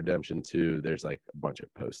Red Dead Redemption 2, there's like a bunch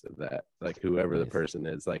of posts of that. Like whoever the person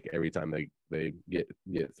is, like every time they get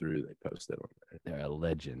through, they post it on there. They're a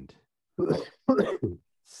legend.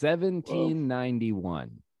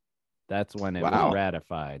 1791. That's when it was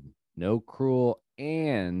ratified. No cruel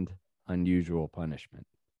and unusual punishment.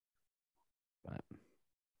 But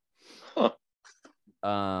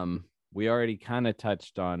we already kind of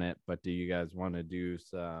touched on it, but do you guys want to do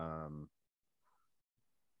some?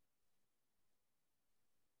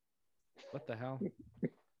 What the hell?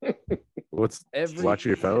 Watch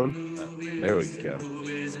your phone? There we go.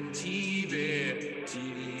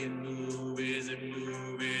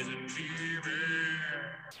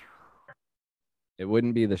 It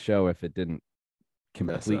wouldn't be the show if it didn't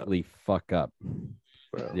completely fuck up.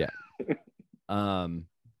 Well. Yeah.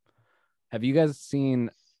 Have you guys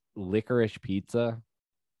seen Licorice Pizza?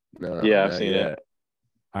 No. Yeah, I've seen it.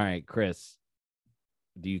 All right, Chris.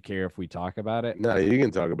 Do you care if we talk about it? No, you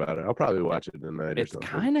can talk about it. I'll probably watch it tonight. It's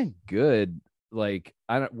kind of good. Like,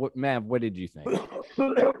 Mav, what did you think?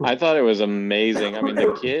 I thought it was amazing. I mean,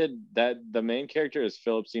 the main character is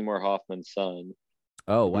Philip Seymour Hoffman's son.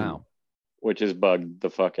 Oh, wow. Which is bugged the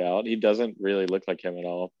fuck out. He doesn't really look like him at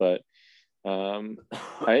all, but I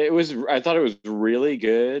thought it was really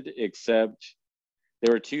good, except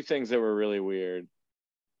there were 2 things that were really weird.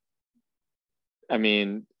 I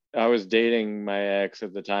mean, I was dating my ex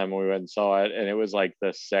at the time when we went and saw it, and it was like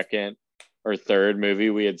the second or third movie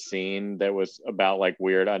we had seen that was about like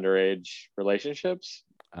weird underage relationships.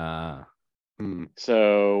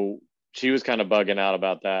 So she was kind of bugging out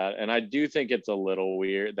about that. And I do think it's a little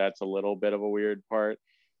weird. That's a little bit of a weird part.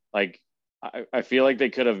 Like, I feel like they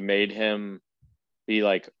could have made him be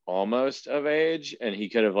like almost of age and he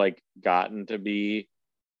could have like gotten to be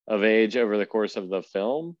of age over the course of the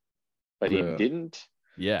film, but he didn't.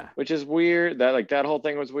 Yeah. Which is weird. That whole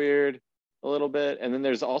thing was weird a little bit. And then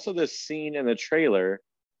there's also this scene in the trailer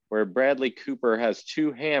where Bradley Cooper has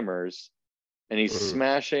two hammers and he's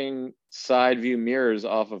smashing side view mirrors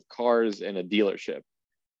off of cars in a dealership.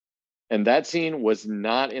 And that scene was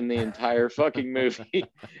not in the entire fucking movie.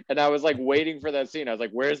 And I was like waiting for that scene. I was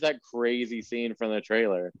like, where's that crazy scene from the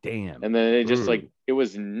trailer? Damn. And then it just like, it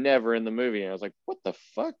was never in the movie. And I was like, what the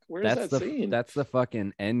fuck? Where's that scene? That's the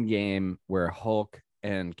fucking end game where Hulk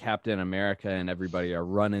and Captain America and everybody are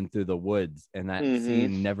running through the woods. And that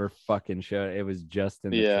scene never fucking showed. It was just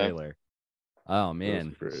in the trailer. Oh,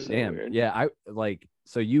 man. Damn. So yeah. I like,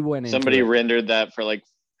 so you went into somebody rendered that for like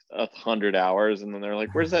 100 hours and then they're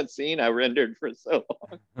like, where's that scene I rendered for so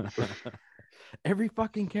long? Every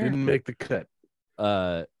fucking character didn't make the cut.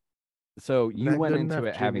 So you went into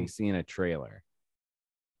it having seen a trailer.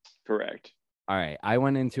 Correct. All right, I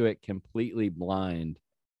went into it completely blind,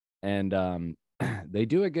 and they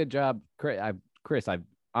do a good job. Chris, I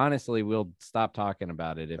honestly will stop talking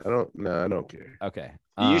about it if I don't care. Okay,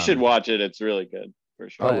 you should watch it. It's really good for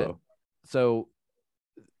sure. I will. So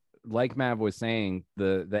like Mav was saying,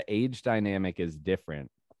 the age dynamic is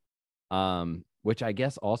different, which I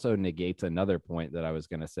guess also negates another point that I was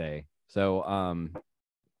gonna say. So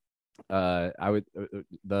I would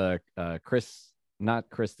not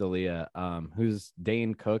Chris D'Elia, who's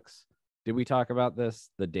Dane Cook's. Did we talk about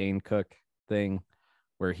this? The Dane Cook thing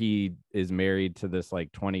where he is married to this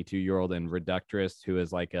like 22-year-old and reductress who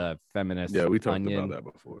is like a feminist. Yeah, we talked about that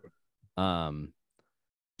before.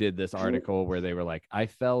 Did this article where they were like, I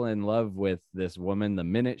fell in love with this woman the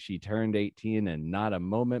minute she turned 18 and not a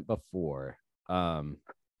moment before.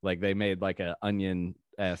 Like they made like a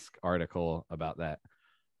Onion-esque article about that.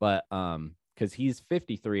 But because he's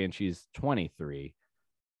 53 and she's 23.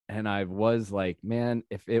 And I was like, man,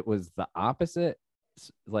 if it was the opposite,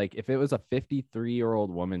 like if it was a 53-year-old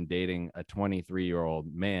woman dating a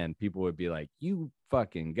 23-year-old man, people would be like, you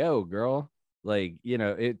fucking go, girl. Like, you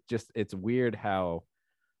know, it's weird how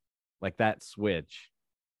like that switch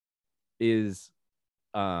is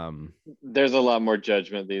there's a lot more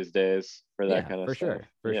judgment these days for that kind of for stuff.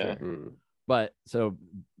 For sure. But so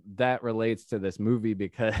that relates to this movie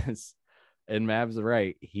because, and Mav's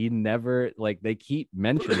right, he never, like, they keep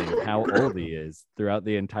mentioning how old he is throughout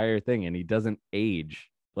the entire thing, and he doesn't age.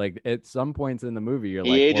 Like at some points in the movie, you're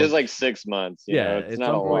like, he ages like 6 months. It's at not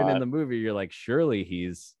some point lot. in the movie, you're like, surely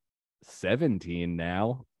he's 17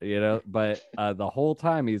 now, you know, but the whole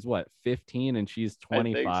time he's what, 15 and she's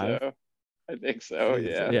 25. I think so.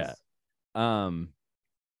 Yeah.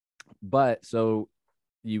 But so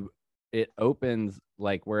it opens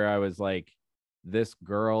like where I was like, this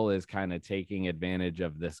girl is kind of taking advantage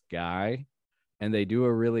of this guy, and they do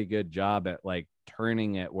a really good job at like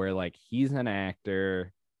turning it where like he's an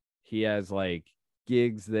actor, he has like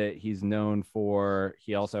gigs that he's known for,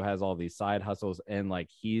 he also has all these side hustles, and like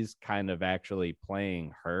he's kind of actually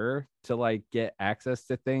playing her to like get access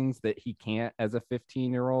to things that he can't as a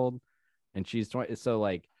 15-year-old, and she's 20. So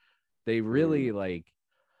like they really like,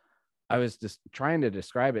 I was just trying to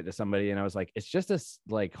describe it to somebody and I was like, it's just a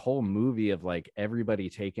like whole movie of like everybody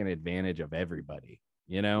taking advantage of everybody,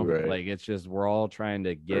 you know, like it's just, we're all trying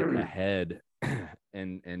to get ahead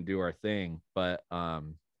and do our thing. But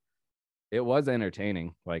it was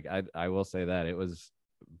entertaining. Like I will say that it was,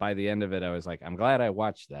 by the end of it, I was like, I'm glad I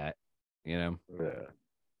watched that, you know? Yeah.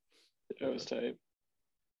 It was tight.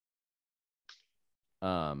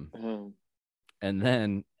 And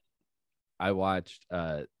then I watched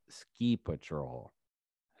Ski Patrol.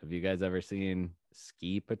 Have you guys ever seen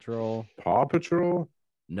Ski Patrol? Paw Patrol?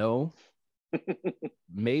 No.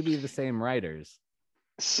 Maybe the same writers.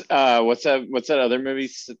 What's that other movie?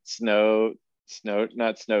 Snow,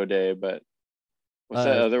 not Snow Day, but what's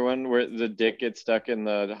that other one where the dick gets stuck in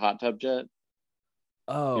the hot tub jet?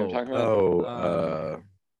 Oh, you know what I'm talking about?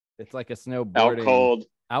 It's like a snowboarding.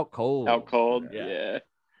 Out cold. Yeah.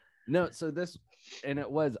 No, so this, and it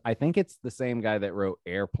was, I think it's the same guy that wrote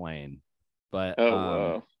Airplane, but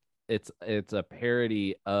it's a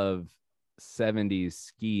parody of 70s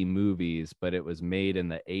ski movies, but it was made in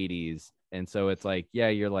the 80s. And so it's like, yeah,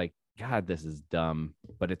 you're like, God, this is dumb,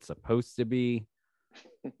 but it's supposed to be.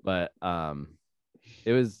 But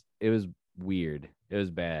it was weird. It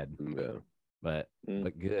was bad. Yeah. But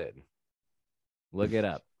good. Look it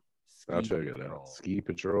up. I'll check it out. Ski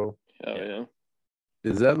Patrol. Hell yeah.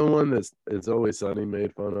 Is that the one that's It's Always Sunny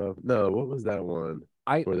made fun of? No, what was that one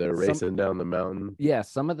I where they're some racing down the mountain? yeah,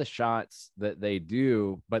 some of the shots that they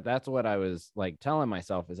do, but that's what I was like telling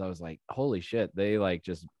myself is I was like, holy shit, they like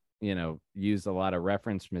just use a lot of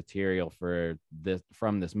reference material for this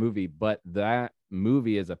from this movie, but that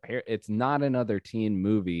movie is it's not another teen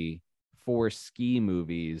movie for ski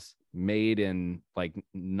movies made in like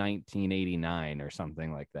 1989 or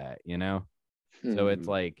something like that, so it's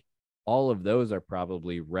like all of those are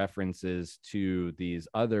probably references to these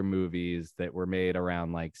other movies that were made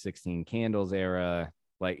around like 16 Candles era,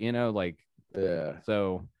 like like Yeah.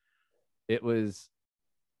 so it was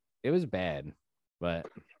bad, but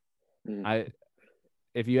I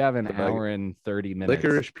if you have an Like, hour and 30 minutes.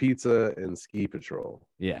 Licorice Pizza and Ski Patrol.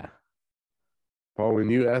 Yeah. Paul, when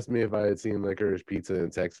you asked me if I had seen Licorice Pizza in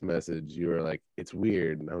text message, you were like, it's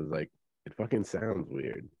weird. And I was like, it fucking sounds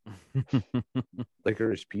weird.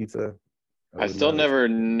 Licorice Pizza. I still never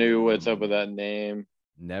knew what's up with that name.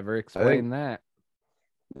 Never explained that.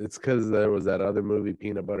 It's because there was that other movie,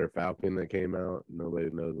 Peanut Butter Falcon, that came out. Nobody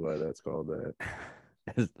knows why that's called that.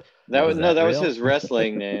 That was his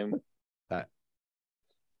wrestling name.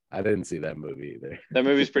 I didn't see that movie either. That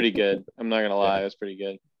movie's pretty good. I'm not gonna lie, it was pretty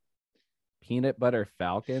good. Peanut Butter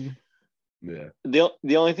Falcon. Yeah.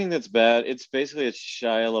 The only thing that's bad, it's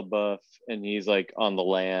Shia LaBeouf, and he's like on the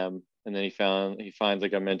lam, and then he finds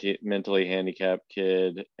like a mentally handicapped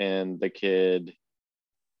kid, and the kid,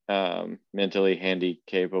 mentally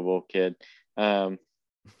capable kid, or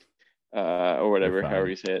whatever, however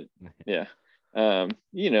you say it. Yeah.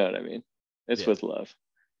 You know what I mean. It's with love.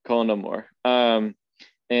 Call no more.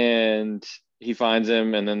 And he finds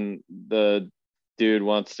him, and then the dude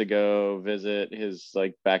wants to go visit his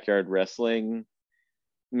like backyard wrestling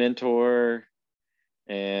mentor,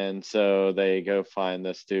 and so they go find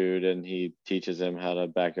this dude, and he teaches him how to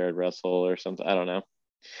backyard wrestle or something. I don't know,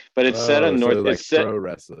 but it's set in North. Like it's set pro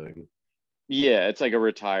wrestling. Yeah, it's like a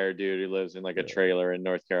retired dude who lives in like a trailer in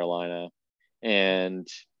North Carolina,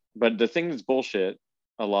 but the thing that's bullshit,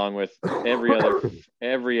 along with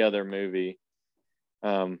every other movie,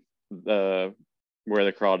 where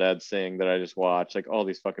the Crawdads Sing that I just watched, like all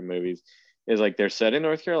these fucking movies, is like they're set in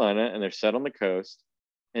North Carolina and they're set on the coast,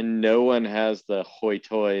 and no one has the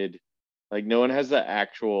hoitoid, like no one has the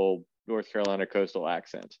actual North Carolina coastal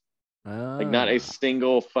accent. Like not a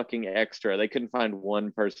single fucking extra. They couldn't find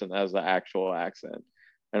one person that has the actual accent.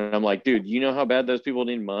 And I'm like, dude, you know how bad those people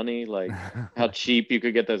need money? Like how cheap you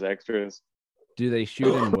could get those extras. Do they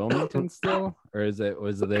shoot in Wilmington still? Or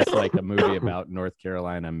was this like a movie about North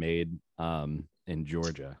Carolina made in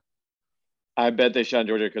Georgia? I bet they shot in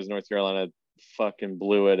Georgia because North Carolina fucking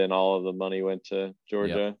blew it and all of the money went to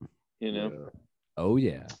Georgia, Yeah. Oh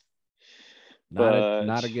yeah.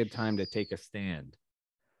 Not a good time to take a stand.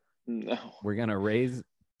 No. We're gonna raise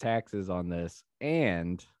taxes on this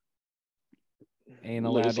and ain't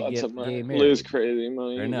allowed to get gay married. Lose crazy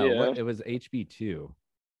money. Or no, it was HB2.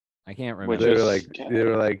 I can't remember. They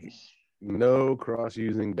were like no cross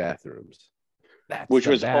using bathrooms. Which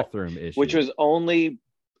was bathroom issue. Which was only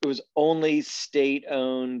state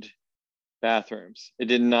owned bathrooms. It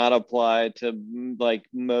did not apply to like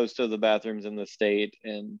most of the bathrooms in the state,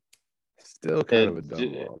 and still kind of a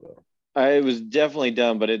dumb law though. It was definitely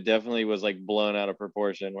dumb, but it definitely was like blown out of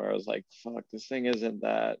proportion where I was like, fuck, this thing isn't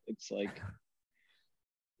that. It's like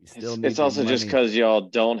it's also just because y'all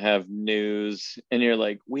don't have news, and you're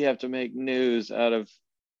like, we have to make news out of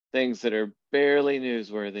things that are barely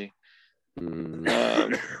newsworthy.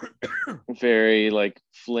 Very like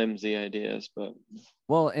flimsy ideas, but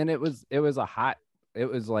and it was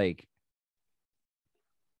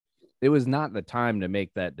not the time to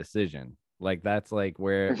make that decision. Like that's like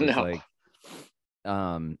where it was like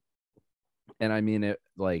and I mean it,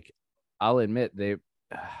 like I'll admit they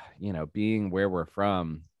being where we're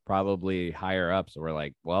from, probably higher ups were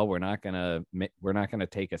like, well, we're not gonna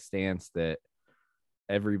take a stance that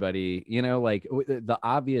everybody, like the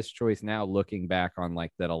obvious choice now looking back on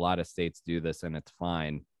like that a lot of states do this and it's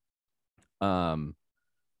fine,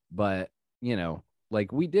 but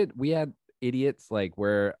like we had idiots like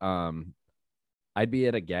where I'd be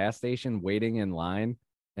at a gas station waiting in line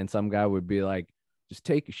and some guy would be like, just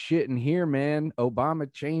take a shit in here, man.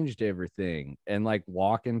 Obama changed everything, and like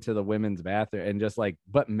walk into the women's bathroom and just like,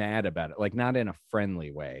 but mad about it, like not in a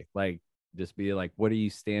friendly way, like just be like, what are you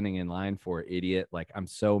standing in line for, idiot? Like, I'm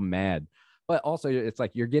so mad. But also it's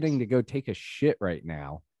like, you're getting to go take a shit right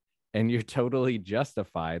now and you're totally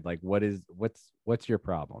justified. Like, what's your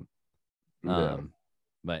problem?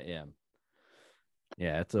 But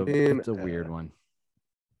yeah, it's a weird one.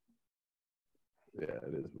 Yeah,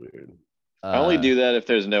 it is weird. I only do that if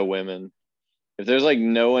there's no women. If there's like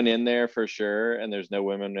no one in there for sure and there's no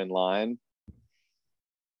women in line,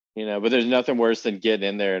 but there's nothing worse than getting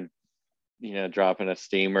in there and, dropping a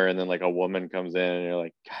steamer and then like a woman comes in and you're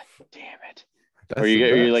like, God damn it. That's Or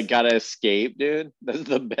you like best. gotta escape, dude. That's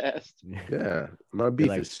the best. Yeah, my beef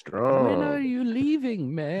like, is strong. When are you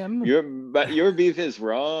leaving, ma'am? Your beef is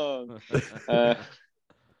wrong.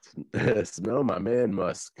 Smell my man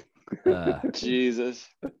musk. Jesus.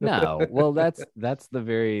 No, well, that's the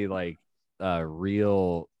very like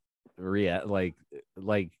real like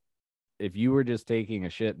if you were just taking a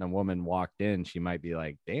shit and a woman walked in, she might be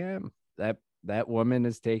like, damn, that woman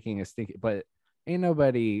is taking a stinky, but ain't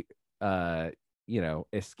nobody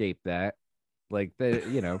escape that. Like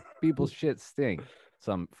people's shit stink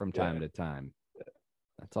from time to time.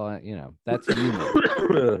 That's all that's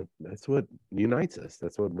human. That's what unites us.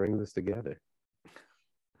 That's what brings us together.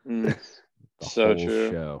 The So whole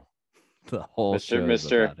true. show. The whole show is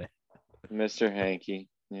about it. Mr. Hanky.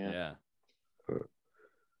 Yeah.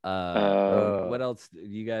 What else? Do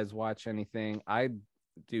you guys watch anything? I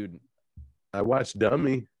watched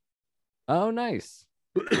Dummy. Oh, nice.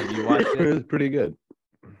 Have you watched it? It was pretty good.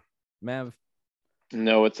 Mav?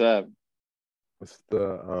 No, what's up? What's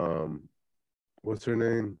the what's her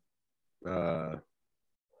name? God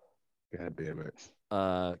damn it.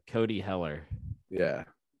 Cody Heller. Yeah.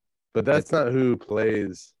 But that's not who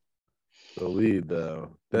plays the lead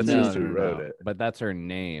though. That's just who wrote it. But that's her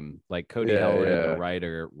name. Like Cody Heller, the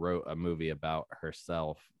writer, wrote a movie about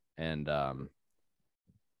herself and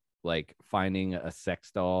like finding a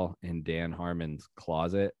sex doll in Dan Harmon's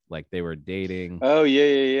closet. Like they were dating. Oh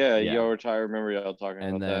yeah. I remember y'all talking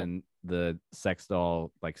and about that. And then the sex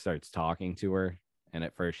doll like starts talking to her, and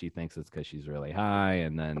at first she thinks it's because she's really high,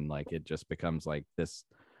 and then like it just becomes like this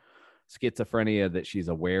schizophrenia that she's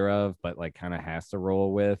aware of, but like kind of has to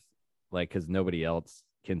roll with, like because nobody else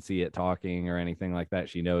can see it talking or anything like that.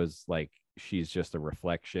 She knows like she's just a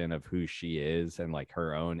reflection of who she is and like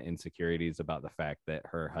her own insecurities about the fact that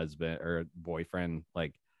her husband or boyfriend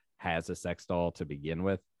like has a sex doll to begin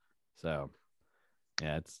with. So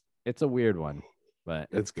yeah, it's a weird one, but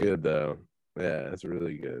it's good though. Yeah, it's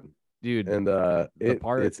really good, dude. And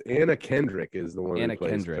it's Anna Kendrick is the one. Anna who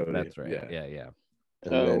plays Kendrick, Cody. that's right. Yeah.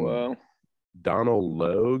 And then Donald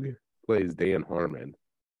Logue plays Dan Harmon,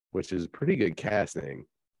 which is pretty good casting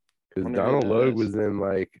because Donald Logue was in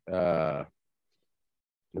like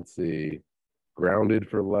let's see, Grounded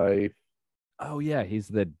for Life. Oh yeah, he's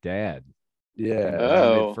the dad. Yeah.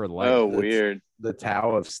 Grounded for Life. Oh, weird. The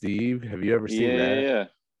Tao of Steve. Have you ever seen that?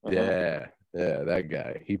 Yeah. Yeah, that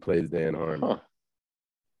guy. He plays Dan Harmon. Huh.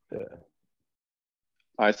 Yeah.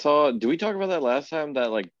 I saw. Did we talk about that last time?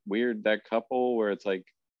 That like weird that couple where it's like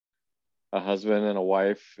a husband and a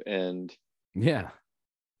wife, and yeah.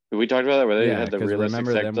 We talked about that where they had the realistic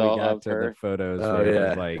sex doll of her. The photos. Oh where yeah, it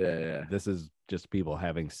was like yeah. This is just people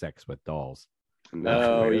having sex with dolls.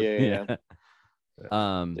 Oh yeah.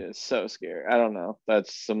 Dude, so scary. I don't know.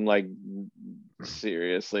 That's some like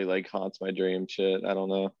seriously like haunts my dream shit. I don't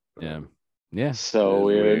know. Yeah. So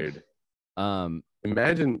weird.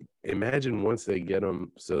 Imagine once they get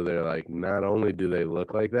them, so they're like, not only do they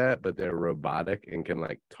look like that, but they're robotic and can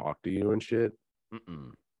like talk to you and shit.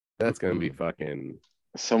 That's gonna be fucking.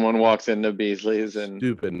 Someone walks into Beasley's and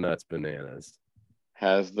stupid nuts bananas.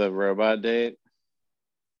 Has the robot date.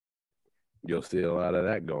 You'll see a lot of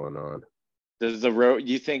that going on. Does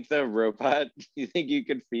you think the robot? You think you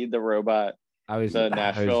could feed the robot the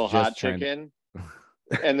Nashville hot chicken,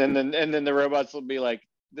 and then the robots will be like,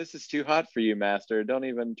 "This is too hot for you, master. Don't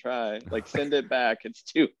even try. Like, send it back. It's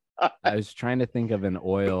too hot." I was trying to think of an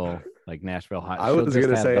oil like Nashville hot. I was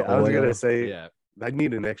gonna say. Yeah. I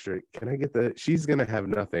need an extra. Can I get she's gonna have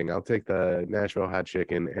nothing. I'll take the Nashville hot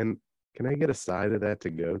chicken, and can I get a side of that to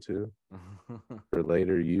go to for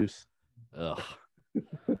later use? Ugh.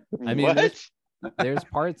 I mean, there's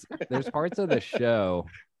parts of the show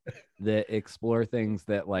that explore things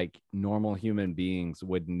that like normal human beings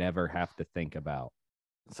would never have to think about.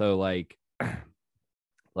 So like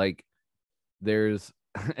there's,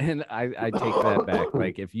 and I take that back.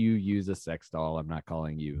 Like if you use a sex doll, I'm not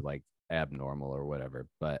calling you like abnormal or whatever,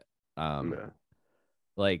 but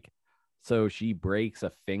like, so she breaks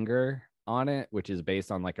a finger on it, which is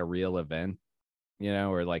based on like a real event,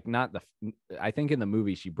 or like not I think in the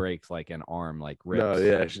movie she breaks like an arm, like rips. No,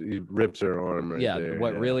 yeah, she rips her arm right there.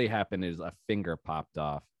 What really happened is a finger popped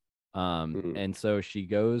off. And so she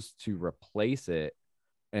goes to replace it,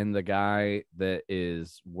 and the guy that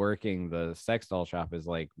is working the sex doll shop is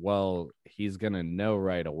like, well, he's gonna know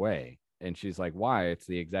right away. And she's like, why? It's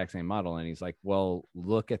the exact same model. And he's like, well,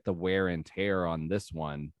 look at the wear and tear on this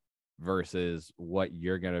one versus what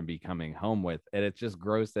you're going to be coming home with. And it's just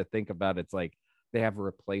gross to think about. It's like they have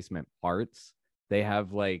replacement parts. They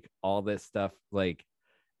have like all this stuff, like,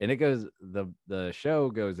 and it goes, the show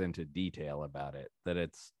goes into detail about it, that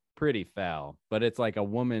it's pretty foul, but it's like a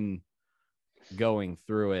woman going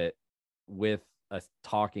through it with a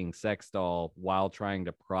talking sex doll while trying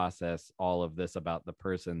to process all of this about the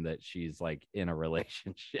person that she's like in a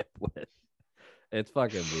relationship with. It's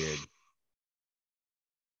fucking weird.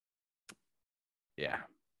 Yeah.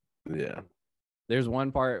 There's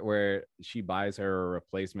one part where she buys her a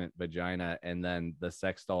replacement vagina, and then the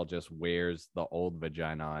sex doll just wears the old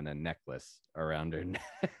vagina on a necklace around her neck.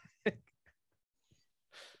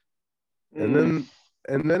 And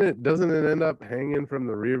then it doesn't end up hanging from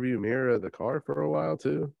the rearview mirror of the car for a while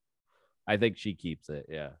too. I think she keeps it,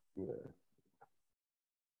 yeah.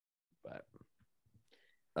 But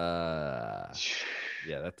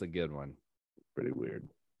yeah, that's a good one. Pretty weird.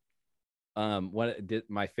 What did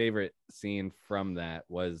my favorite scene from that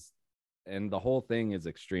was, and the whole thing is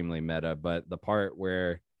extremely meta, but the part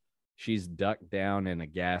where she's ducked down in a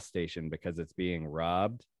gas station because it's being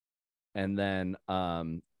robbed, and then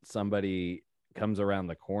somebody comes around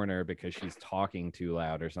the corner because she's talking too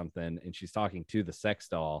loud or something, and she's talking to the sex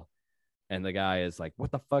doll, and the guy is like,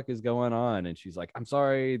 what the fuck is going on? And she's like, I'm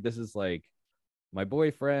sorry, this is like my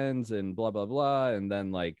boyfriend's and blah blah blah. And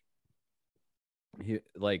then like he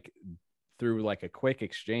like through like a quick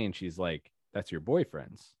exchange, he's like, that's your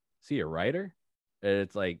boyfriend's? Is he a writer? And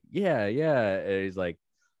it's like, yeah. And he's like,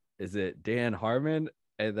 is it Dan Harmon?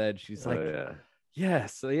 And then she's like,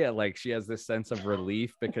 yes. So yeah, like she has this sense of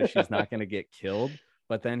relief because she's not going to get killed.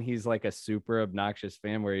 But then he's like a super obnoxious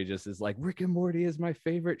fan where he just is like, Rick and Morty is my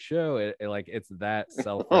favorite show. Like it's that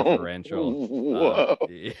self-referential.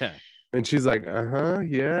 Yeah. And she's like,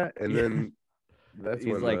 yeah. And then that's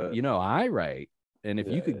he's like, I write. And if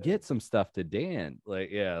you could get some stuff to Dan,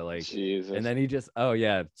 like, Jesus. And then he just,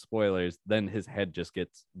 spoilers. Then his head just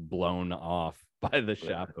gets blown off by the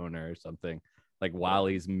shop owner or something. Like while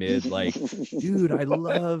he's mid, like, dude, I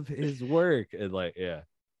love his work. And like,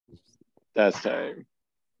 that's time.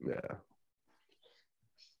 Yeah.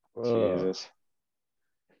 Jesus.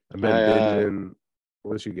 I've been binging.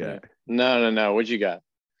 What you got? No. What you got?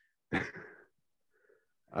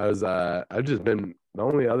 I've just been, the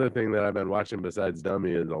only other thing that I've been watching besides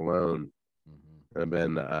Dummy is Alone. I've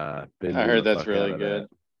been I heard that's really good.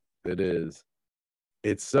 It is.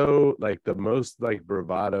 It's so like the most like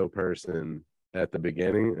bravado person at the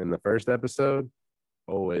beginning in the first episode,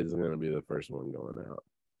 always going to be the first one going out.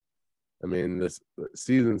 I mean, this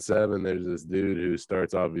season 7, there's this dude who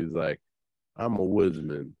starts off, he's like, I'm a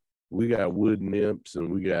woodsman. We got wood nymphs and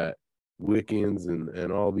we got Wiccans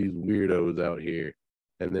and all these weirdos out here.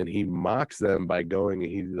 And then he mocks them by going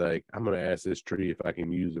and he's like, I'm going to ask this tree if I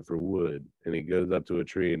can use it for wood. And he goes up to a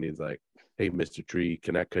tree and he's like, hey, Mr. Tree,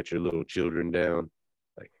 can I cut your little children down?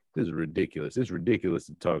 Like, this is ridiculous. It's ridiculous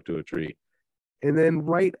to talk to a tree. And then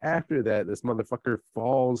right after that, this motherfucker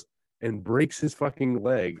falls and breaks his fucking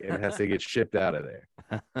leg and has to get shipped out of there.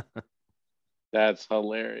 That's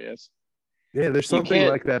hilarious. Yeah, there's something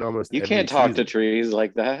like that almost. You can't talk to trees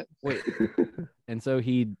like that. Wait. And so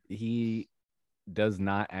he does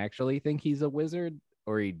not actually think he's a wizard,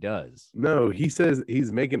 or he does? No, he says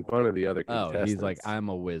he's making fun of the other contestants. Oh, he's like, I'm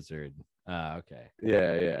a wizard. Okay.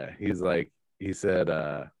 Yeah. He's like, he said,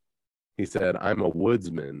 I'm a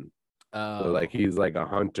woodsman. So like he's like a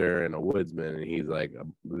hunter and a woodsman, and he's like,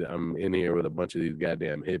 I'm in here with a bunch of these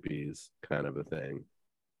goddamn hippies, kind of a thing.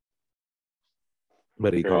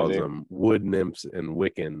 But he calls them wood nymphs and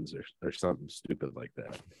Wiccans or something stupid like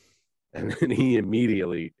that. And then he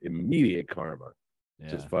immediate karma. Yeah.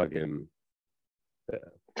 Just fucking.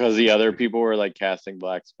 Because the other people were like casting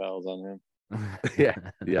black spells on him.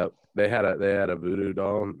 Yep. They had a voodoo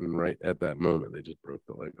doll, and right at that moment, they just broke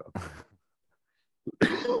the leg off.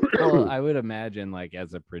 Well, I would imagine, like,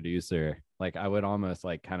 as a producer, like I would almost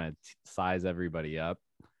like kind of size everybody up,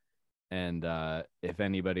 and if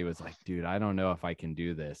anybody was like, dude, I don't know if I can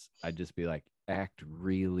do this, I'd just be like, act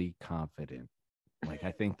really confident, like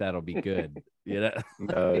I think that'll be good. Yeah.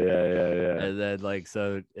 And then like,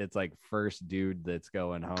 so it's like first dude that's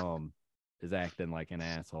going home is acting like an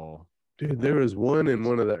asshole. Dude, there was one in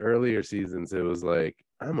one of the earlier seasons. It was like,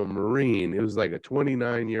 I'm a Marine. It was like a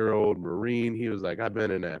 29-year-old Marine. He was like, I've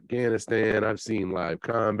been in Afghanistan. I've seen live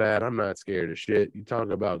combat. I'm not scared of shit. You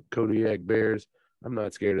talk about Kodiak bears. I'm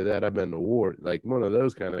not scared of that. I've been to war. Like one of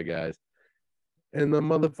those kind of guys. And the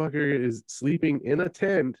motherfucker is sleeping in a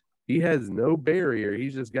tent. He has no barrier.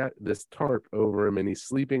 He's just got this tarp over him and he's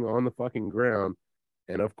sleeping on the fucking ground.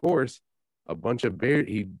 And of course, a bunch of bears.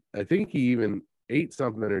 I think he even ate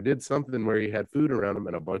something or did something where he had food around him,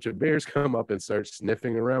 and a bunch of bears come up and start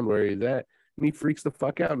sniffing around where he's at, and he freaks the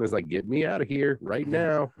fuck out and is like, "Get me out of here right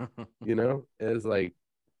now!" You know, it's like,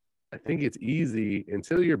 I think it's easy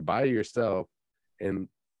until you're by yourself, and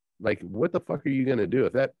like, what the fuck are you gonna do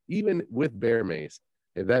if that, even with bear mace,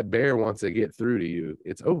 if that bear wants to get through to you,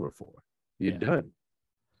 it's over for you're done.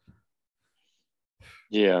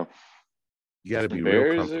 Yeah. You got to be real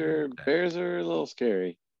Bears comfortable are with that. bears are a little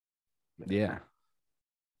scary. Yeah.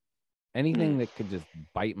 Anything that could just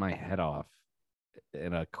bite my head off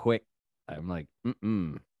in a quick, I'm like,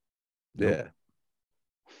 Nope. Yeah.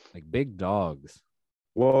 Like big dogs.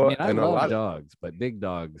 Well, I mean, I and a love lot dogs, but big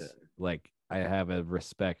dogs, like, I have a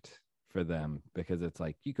respect for them because it's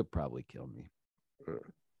like, you could probably kill me.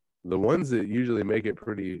 the ones that usually make it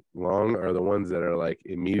pretty long are the ones that are like,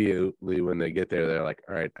 immediately when they get there, they're like,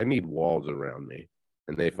 all right, I need walls around me.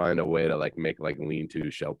 And they find a way to like make like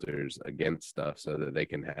lean-to shelters against stuff so that they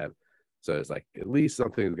can have, so it's like, at least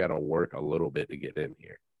something's got to work a little bit to get in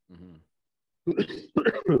here.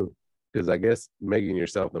 Because I guess making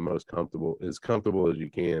yourself the most comfortable as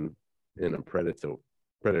you can in a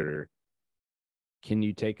predator. Can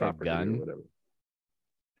you take a property or gun? whatever.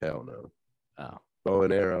 Hell no. Oh, Bow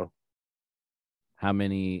and arrow. how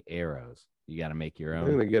many arrows? You got to make your I'm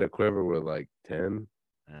own. gonna get a quiver with like 10.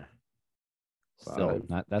 Still,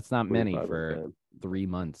 Five, that's not many 25 for and 3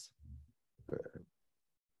 months. 10.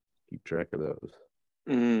 Keep track of those.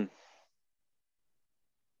 Mm.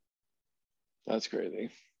 That's crazy.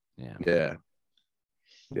 Yeah.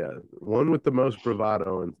 Yeah. One with the most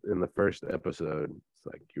bravado in the first episode. It's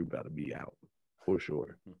like, you're about to be out for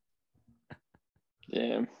sure.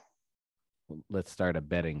 Yeah. Let's start a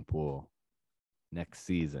betting pool next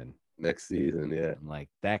season. Next season, yeah. I'm like,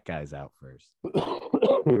 that guy's out first.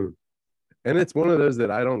 And it's one of those that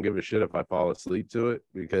I don't give a shit if I fall asleep to it,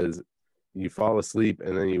 because you fall asleep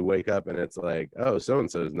and then you wake up and it's like, oh,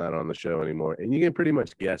 so-and-so is not on the show anymore. And you can pretty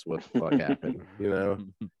much guess what the fuck happened. You know,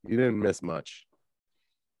 you didn't miss much.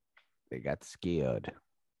 They got scared.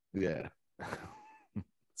 Yeah.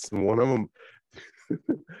 It's one of them.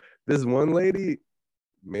 This one lady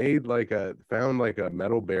found like a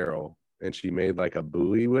metal barrel, and she made like a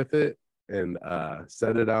buoy with it and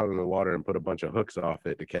set it out in the water and put a bunch of hooks off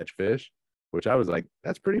it to catch fish, which I was like,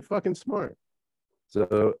 that's pretty fucking smart.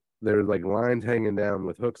 So there's like lines hanging down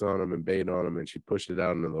with hooks on them and bait on them, and she pushed it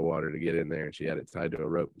out into the water to get in there, and she had it tied to a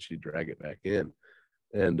rope and she'd drag it back in.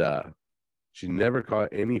 And she never caught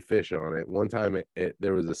any fish on it. One time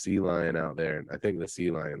there was a sea lion out there, and I think the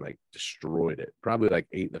sea lion like destroyed it, probably like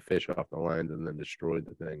ate the fish off the lines and then destroyed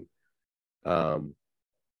the thing.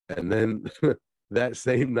 And then that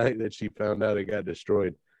same night that she found out it got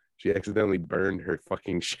destroyed, she accidentally burned her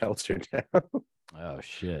fucking shelter down. Oh,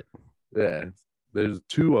 shit. Yeah. There's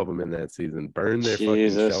 2 of them in that season. Burn their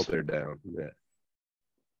fucking shelter down. Yeah.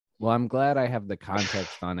 Well, I'm glad I have the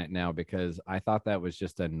context on it now, because I thought that was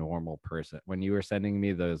just a normal person. When you were sending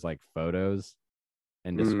me those like photos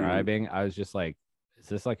and describing, I was just like, is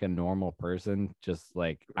this like a normal person? Just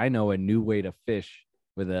like, I know a new way to fish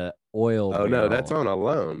with a oil barrel. No, that's on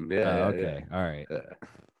Alone. Yeah. Okay. Yeah. All right. Yeah.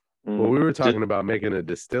 Well, we were talking about making a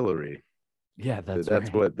distillery. Yeah, that's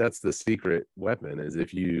the secret weapon, is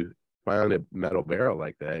if you find a metal barrel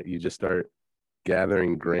like that, you just start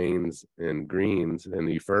gathering grains and greens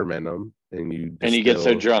and you ferment them and you get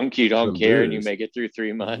so drunk you don't care and you booze make it through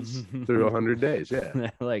 3 months. through 100 days. Yeah.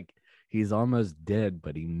 Like, he's almost dead,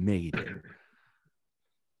 but he made it.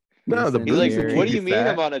 No, the he's like, booze what do you mean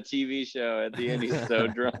fat. I'm on a TV show? At the end, he's so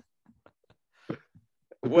drunk.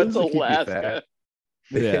 What's Alaska?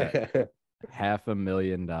 Yeah.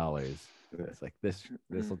 $500,000. It's like, this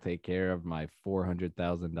will take care of my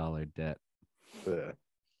 $400,000 debt. Yeah.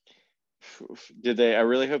 Did they? I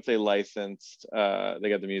really hope they licensed. They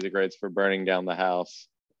got the music rights for Burning Down the House.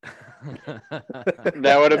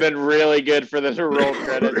 That would have been really good for them to roll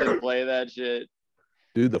credits and play that shit.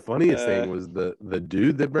 Dude, the funniest thing was the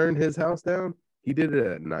dude that burned his house down. He did it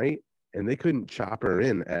at night, and they couldn't chop her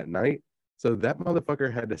in at night. So that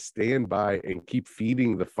motherfucker had to stand by and keep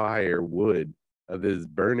feeding the fire wood of his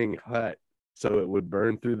burning hut so it would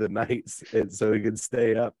burn through the nights, and so he could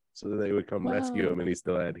stay up so they would come rescue him, and he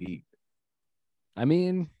still had heat. I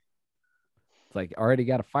mean, it's like, already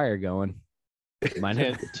got a fire going.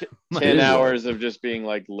 10 hours of just being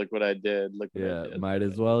like, look what I did. Look what I did. Might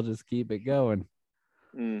as well just keep it going.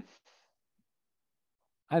 I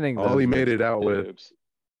think all he made it out with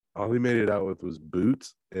was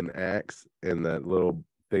boots, an axe, and that little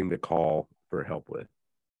thing to call for help with.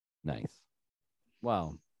 Nice.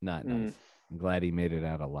 Well, not nice. I'm glad he made it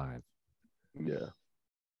out alive. Yeah.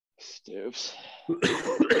 Stoops.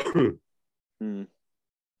 Hmm.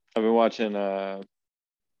 I've been watching The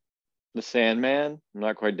Sandman. I'm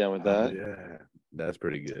not quite done with Oh, that. yeah, that's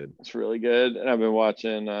pretty good. It's really good. And I've been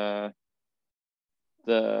watching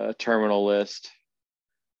The Terminal List.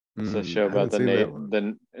 It's a show I about haven't seen that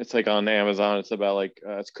one. it's like on Amazon. It's about like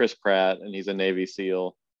it's Chris Pratt and he's a Navy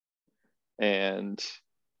SEAL, and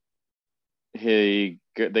they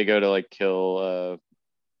go to like kill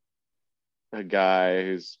a guy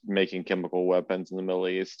who's making chemical weapons in the Middle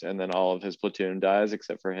East, and then all of his platoon dies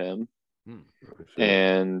except for him. Hmm. Oh, shit.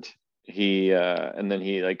 And then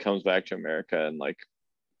he like comes back to America and like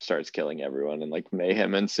starts killing everyone, and like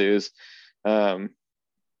mayhem ensues. But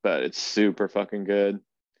it's super fucking good.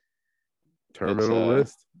 Terminal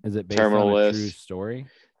It's, List. Is it based Terminal on a List. true story?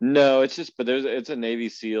 No, it's just, but it's a Navy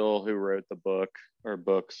SEAL who wrote the book or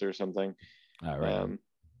books or something. Oh, right.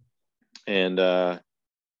 And yeah,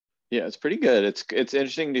 it's pretty good. It's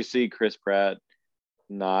interesting to see Chris Pratt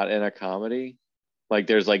not in a comedy. Like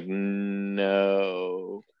there's like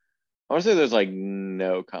no, I want to say there's like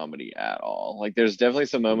no comedy at all. Like there's definitely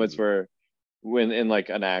some moments where when in like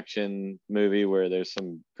an action movie where there's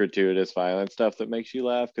some gratuitous violent stuff that makes you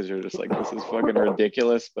laugh because you're just like, this is fucking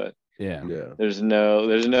ridiculous. But Yeah. Yeah. there's no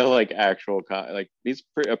like actual like he's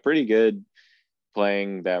a pretty good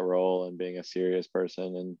playing that role and being a serious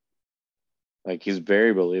person, and like he's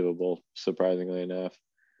very believable, surprisingly enough.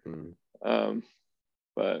 Mm.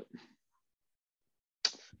 But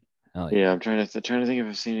Hell yeah, I'm trying to think if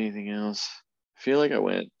I've seen anything else. I feel like I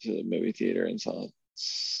went to the movie theater and saw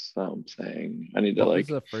something. I need to What like was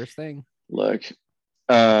the first thing? look.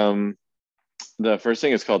 The first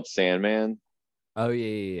thing is called Sandman. Oh,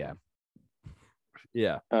 yeah.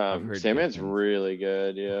 Yeah. I've heard good Sandman's things. really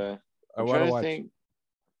good. Yeah. I I'm want to trying to watch think.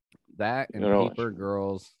 that and I don't watch- Paper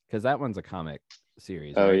Girls, because that one's a comic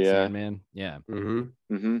series, Oh, right? yeah. Sandman. Yeah.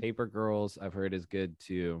 Mm-hmm. Paper Girls, I've heard is good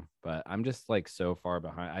too, but I'm just like so far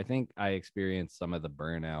behind. I think I experienced some of the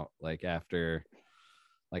burnout like after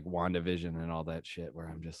like WandaVision and all that shit, where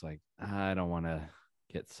I'm just like, I don't want to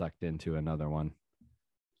get sucked into another one.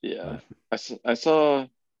 Yeah. But I saw.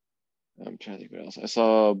 I'm trying to think what else. I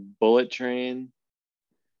saw Bullet Train.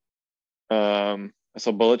 I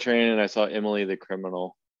saw Bullet Train and I saw Emily the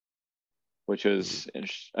Criminal, which was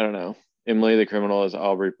I don't know. Emily the Criminal is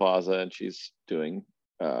Aubrey Plaza, and she's doing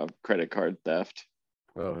credit card theft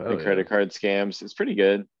Oh, hell and yeah. credit card scams. It's pretty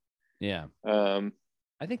good. yeah, Um,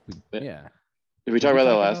 I think yeah. did we Did talk about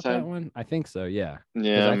that talk last That time? one? I think so, yeah. Because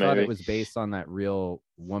Yeah, I thought maybe. it was based on that real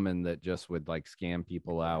woman that just would like scam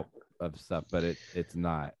people out of stuff, but it's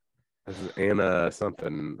not. This is Anna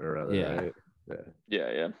something or other, Yeah. right?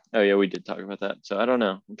 Yeah. Oh yeah, we did talk about that. So I don't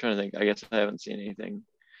know. I'm trying to think. I guess I haven't seen anything.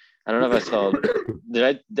 I don't know if I saw.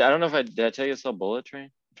 I don't know if did I tell you I saw Bullet Train?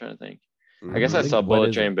 I'm trying to think. I guess I Mhm. saw What Bullet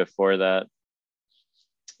is Train it? before that.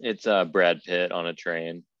 It's Brad Pitt on a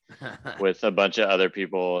train with a bunch of other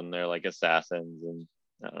people, and they're like assassins, and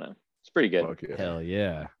I don't know. It's pretty good. Fuck yeah. Hell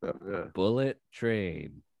yeah. Oh, yeah. Bullet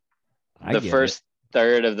Train. I The get first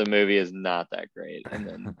third of the movie is not that great, and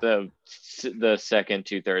then the second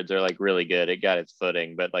 2/3 are like really good. It got its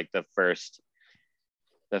footing, but like the first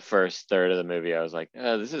third of the movie, I was like,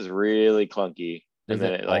 oh, this is really clunky. Does And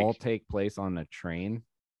then it it like all take place on a train?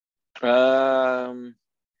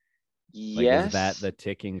 Like, yes. is that the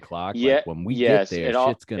ticking clock? Yeah, Like when we yes, get there, it all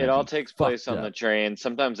shit's gonna it all be takes place fucked on the up. train.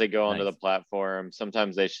 Sometimes they go onto the Nice. platform.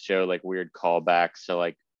 Sometimes they show like weird callbacks to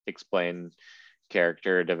like explain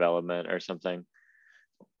character development or something,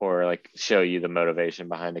 or like show you the motivation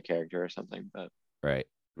behind the character or something. But Right.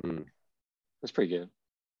 Mm. it's pretty good.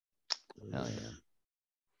 Hell yeah.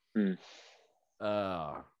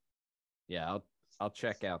 Yeah, I'll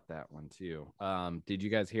check out that one too. Did you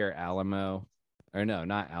guys hear Alamo? Or no,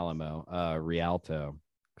 not Alamo. Rialto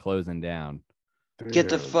closing down. Get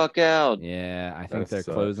the Damn. fuck out. Yeah, I think That they're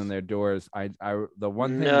sucks. closing their doors. The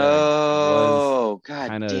one thing that I No, was god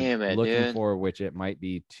kind of damn it, looking dude. for, which it might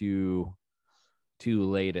be too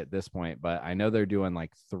late at this point, but I know they're doing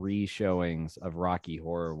like 3 showings of Rocky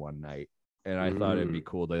Horror one night, and I thought it'd be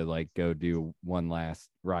cool to like go do one last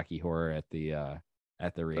Rocky Horror at the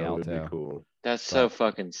That would Rialto. be cool. That's so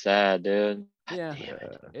fucking sad, dude. God Yeah, damn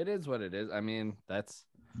it. it is what it is. I mean, that's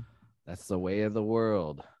the way of the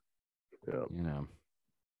world, Yeah. you know.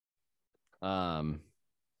 To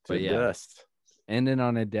But yeah, dust. ending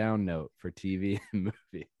on a down note for TV and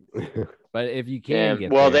movie. But if you can Damn.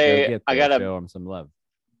 get Well, there, go get I there, gotta show them some love.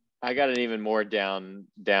 I got an even more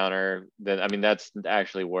downer than, I mean, that's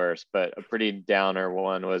actually worse, but a pretty downer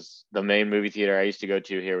one was the main movie theater I used to go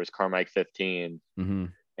to here was Carmike 15. Mm-hmm.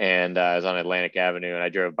 And I was on Atlantic Avenue, and I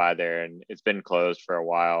drove by there, and it's been closed for a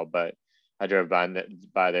while, but I drove by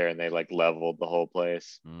there and they like leveled the whole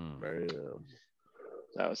place. Very,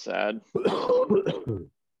 That was sad.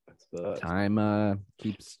 that's Time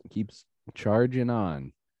keeps charging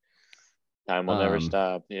on. Time will never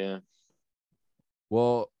stop. Yeah.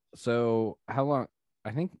 Well, so how long? I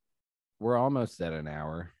think we're almost at an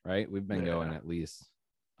hour, right? We've been Yeah. going at least.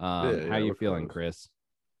 Yeah, How you we're feeling, close.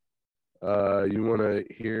 Chris? You want to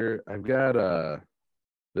hear? I've got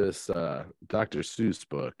this Dr. Seuss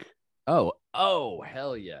book. Oh,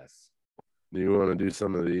 hell yes. Do you want to do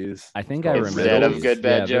some of these? I think I remember. Instead of these. good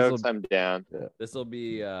bad Yeah, jokes, I'm down. This will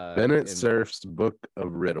be Bennett in- Cerf's Book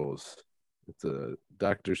of Riddles. It's a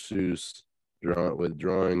Dr. Seuss with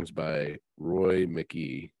drawings by Roy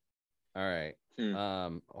McGee. All right.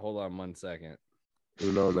 Hold on 1 second.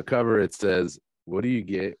 And on the cover it says, "What do you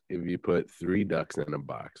get if you put 3 ducks in a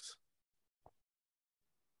box?"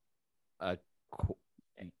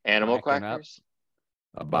 Animal Quacking up. quackers.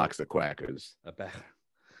 A box of quackers.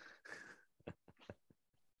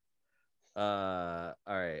 All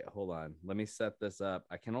right, hold on. Let me set this up.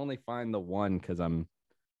 I can only find the one because I'm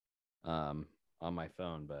on my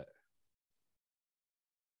phone, but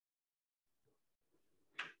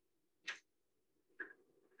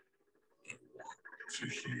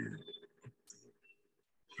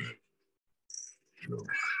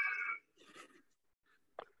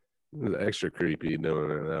It was extra creepy doing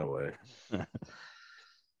it that way.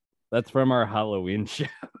 that's from our Halloween show.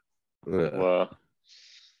 Yeah. Whoa.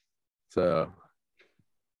 So,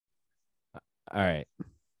 All right.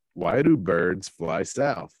 why do birds fly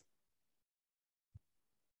south?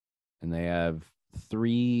 And they have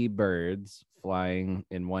 3 birds flying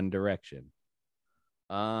in one direction.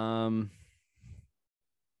 Why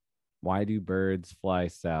do birds fly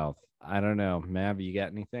south? I don't know. Mav, you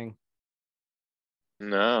got anything?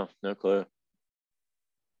 No clue.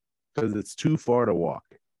 Because it's too far to walk.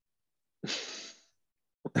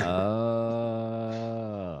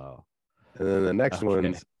 Oh. And then the next Okay.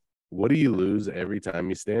 one's, what do you lose every time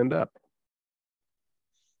you stand up?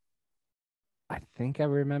 I think I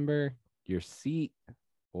remember your seat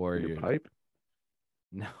or Your pipe?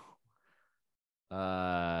 no.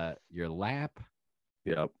 Your lap.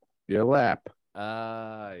 Yep. Your lap.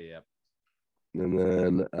 Yep. And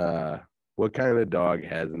then what kind of dog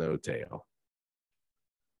has no tail?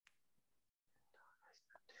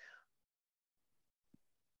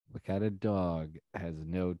 What kind of dog has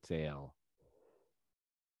no tail?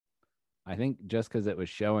 I think just because it was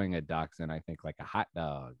showing a dachshund, I think like a hot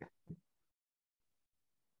dog.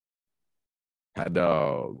 A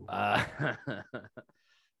dog.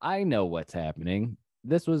 I know what's happening.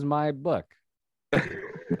 This was my book.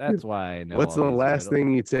 That's why I know. What's all the these last riddles.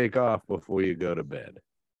 thing you take off before you go to bed?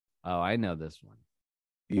 Oh, I know this one.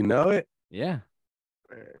 You know it? Yeah.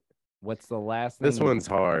 What's the last thing? This one's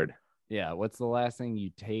hard. Yeah. What's the last thing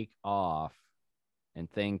you take off and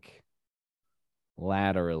think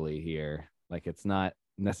laterally here? Like it's not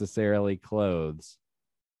necessarily clothes.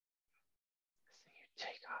 You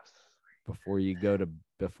take off. Before you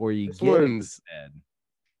This get into one's, bed.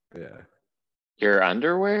 yeah. Your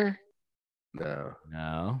underwear? No.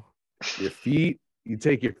 No. Your feet, you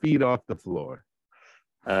take your feet off the floor.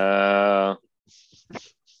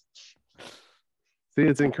 See,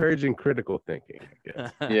 it's encouraging critical thinking, I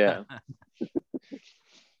guess. Yeah.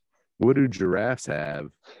 What do giraffes have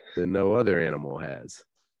that no other animal has?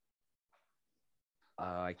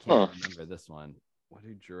 I can't remember this one. What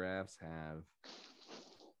do giraffes have?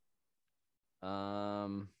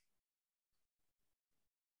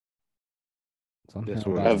 Something This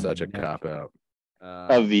about one's a such a neck. cop out.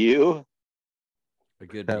 A view? A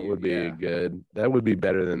good That view, would be yeah. good. That would be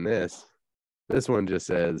better than this. This one just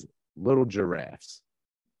says little giraffes.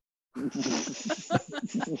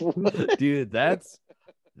 Dude, that's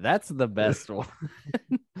the best one.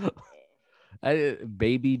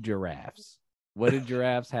 Baby giraffes. What do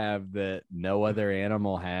giraffes have that no other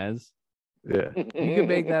animal has? Yeah. You can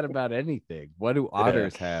make that about anything. What do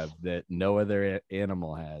otters have that no other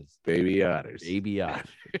animal has? Baby otters. Baby otters.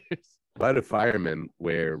 Why do firemen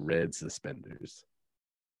wear red suspenders?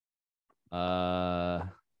 I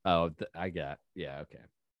got. Yeah, okay.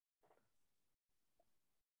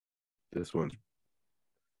 This one's.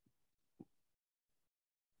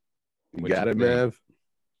 You What got you it, think? Mav?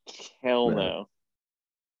 Hell No. no.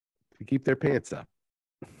 To keep their pants up.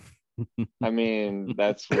 I mean,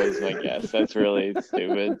 was my guess. That's really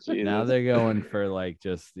stupid. Jesus. Now they're going for like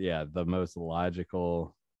just the most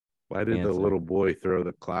logical. Why did the Answer. little boy throw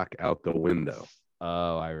the clock out the window?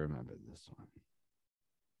 Oh, I remember this one.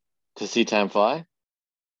 To see time fly?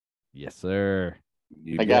 Yes, sir.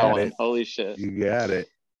 You I got one. it. Holy shit. You got it.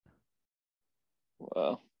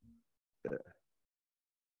 Wow.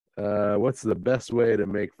 What's the best way to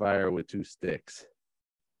make fire with 2 sticks?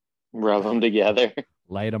 Rub them together.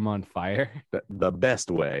 Light them on fire. The best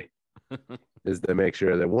way is to make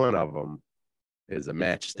sure that one of them is a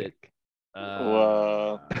matchstick.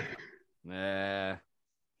 Whoa. Yeah.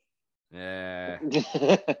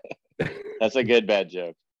 That's a good bad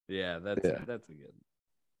joke. Yeah, that's Yeah. a good.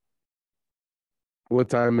 What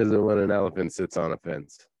time is it when an elephant sits on a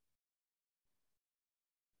fence?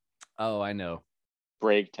 Oh, I know.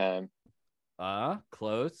 Break time.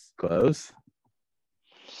 Close. Close.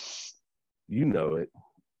 You know it.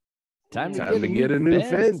 Time Time to get a new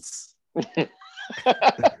fence.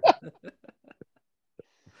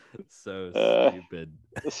 So stupid.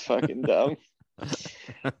 It's fucking dumb.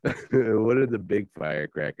 What did the big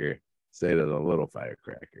firecracker say to the little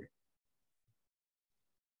firecracker?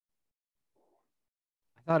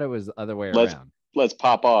 I thought it was the other way Let's- around. Let's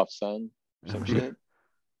pop off, son. Some shit.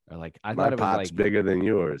 Or like I My thought it was pop's like, bigger than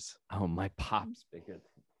yours. oh, my pop's bigger.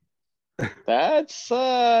 That's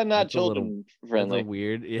not That's a little- children That's a friendly.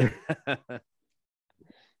 weird. Yeah.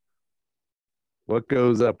 What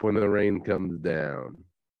goes up when the rain comes down?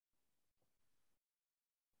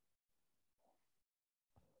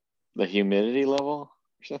 The humidity level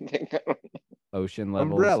or something. Ocean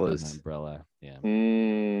levels. Umbrellas. An umbrella. Yeah.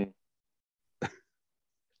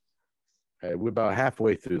 Hey, we're about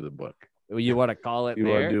halfway through the book. You want to call it You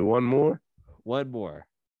want there? to do one more? One more.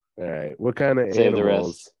 All right. What kind of Save the animals?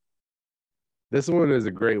 rest. This one is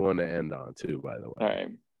a great one to end on, too, by the way. All right.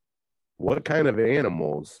 What kind of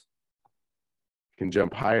animals can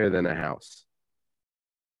jump higher than a house?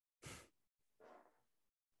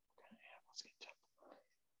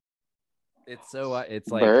 It's so. It's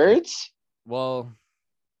like Birds? Well,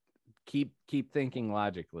 keep thinking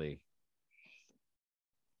logically.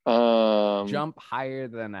 Jump. Jump higher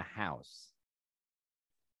than a house.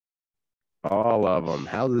 All of them.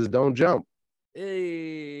 Houses don't jump.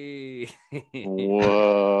 Hey.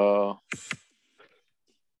 Whoa.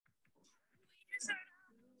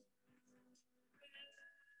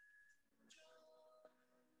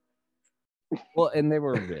 Well, and they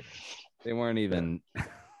were riddles. They weren't even.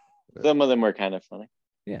 Some of them were kind of funny.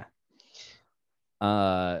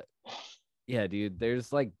 Yeah, dude.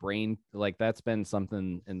 There's like that's been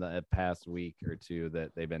something in the past week or two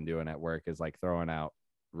that they've been doing at work is like throwing out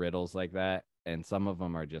riddles like that, and some of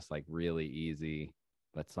them are just like really easy,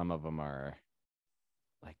 but some of them are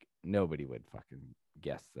like nobody would fucking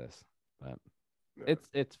guess this. But No.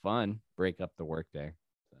 it's fun. Break up the workday.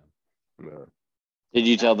 So No. Did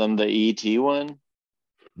you tell them the ET one?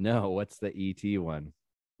 no, what's the ET one?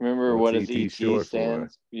 Remember What's what does ET ET short for?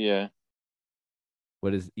 stands? Yeah.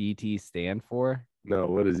 What does ET stand for? No,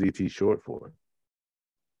 what is ET short for?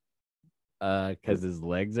 Because his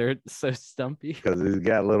legs are so stumpy. Because he's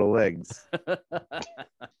got little legs.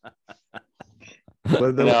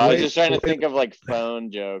 But No, I was way- just trying to think of like phone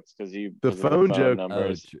jokes because you The 'cause of phone joke-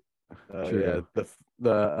 numbers. Yeah,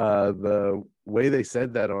 the way they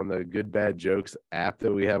said that on the Good Bad Jokes app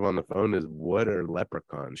that we have on the phone is what are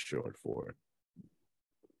leprechauns short for?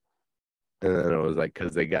 And then it was like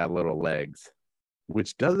because they got little legs,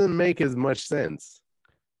 which doesn't make as much sense.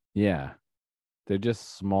 Yeah, they're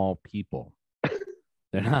just small people.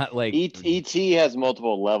 They're not like ET has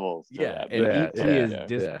multiple levels. to Yeah, that, and but- ET yeah, is yeah.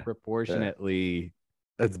 disproportionately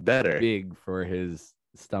That's better. big for his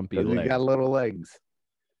stumpy Because he legs. got little legs.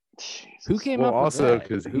 Jesus. Who came Well, up with also that?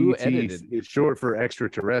 because Who ET edited? is short for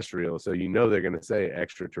extraterrestrial, so you know they're gonna say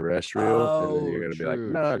extraterrestrial, and then you're Oh, gonna be like,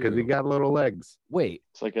 true, no, because he true. got little legs. Wait,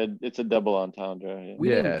 It's a double entendre. Yeah. we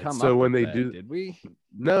Yeah, didn't come so up when with they that, do- did we?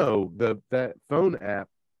 No, that phone app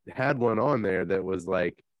had one on there that was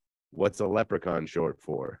like, what's a leprechaun short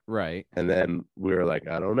for? Right, And then we were like,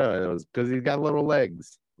 I don't know. And it was because he's got little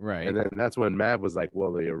legs. right. And then that's when Matt was like,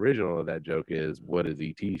 well, the original of that joke is, what is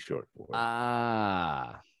ET short for?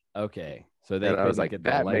 Ah, okay. So they and I was couldn't like, get the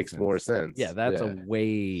that makes more license. sense. Yeah, that's a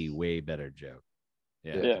way better joke.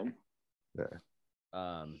 Yeah. Yeah.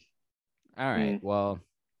 All right. Well,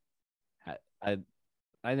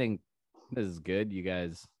 I think this is good. You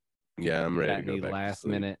guys Yeah, I'm ready got to go any back to last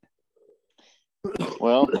sleep. minute?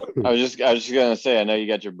 Well, I was just gonna say, I know you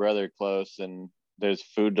got your brother close, and there's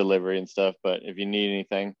food delivery and stuff. But if you need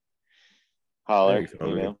anything, holler. Thanks, homie.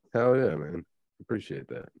 You know. Hell yeah, man. Appreciate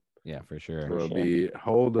that. Yeah, for sure. For We'll sure. be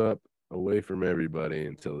holed up away from everybody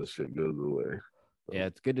until this shit goes away. Yeah,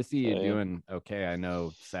 it's good to see you Yeah. doing okay. I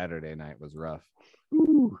know Saturday night was rough,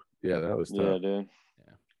 Ooh, yeah, that was Yeah, tough. dude.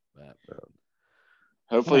 but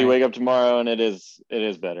Hopefully, you Alright. wake up tomorrow and it is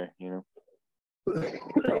better. You know.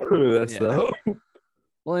 That's Yeah. the hope.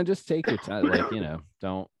 well, and just take your time. Like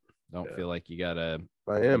don't Yeah. feel like you gotta. If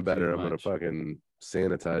I am Too better, I'm gonna much. fucking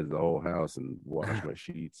sanitize the whole house and wash my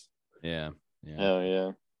sheets. Yeah. Hell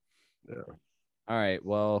yeah. Yeah. All right.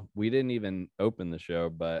 Well, we didn't even open the show,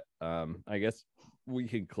 but I guess we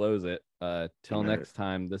can close it. Till All right. next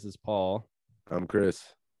time, this is Paul. I'm Chris.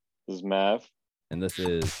 This is Mav. And this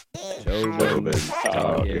is Tobin Tobin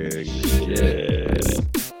talking Talking shit. Shit.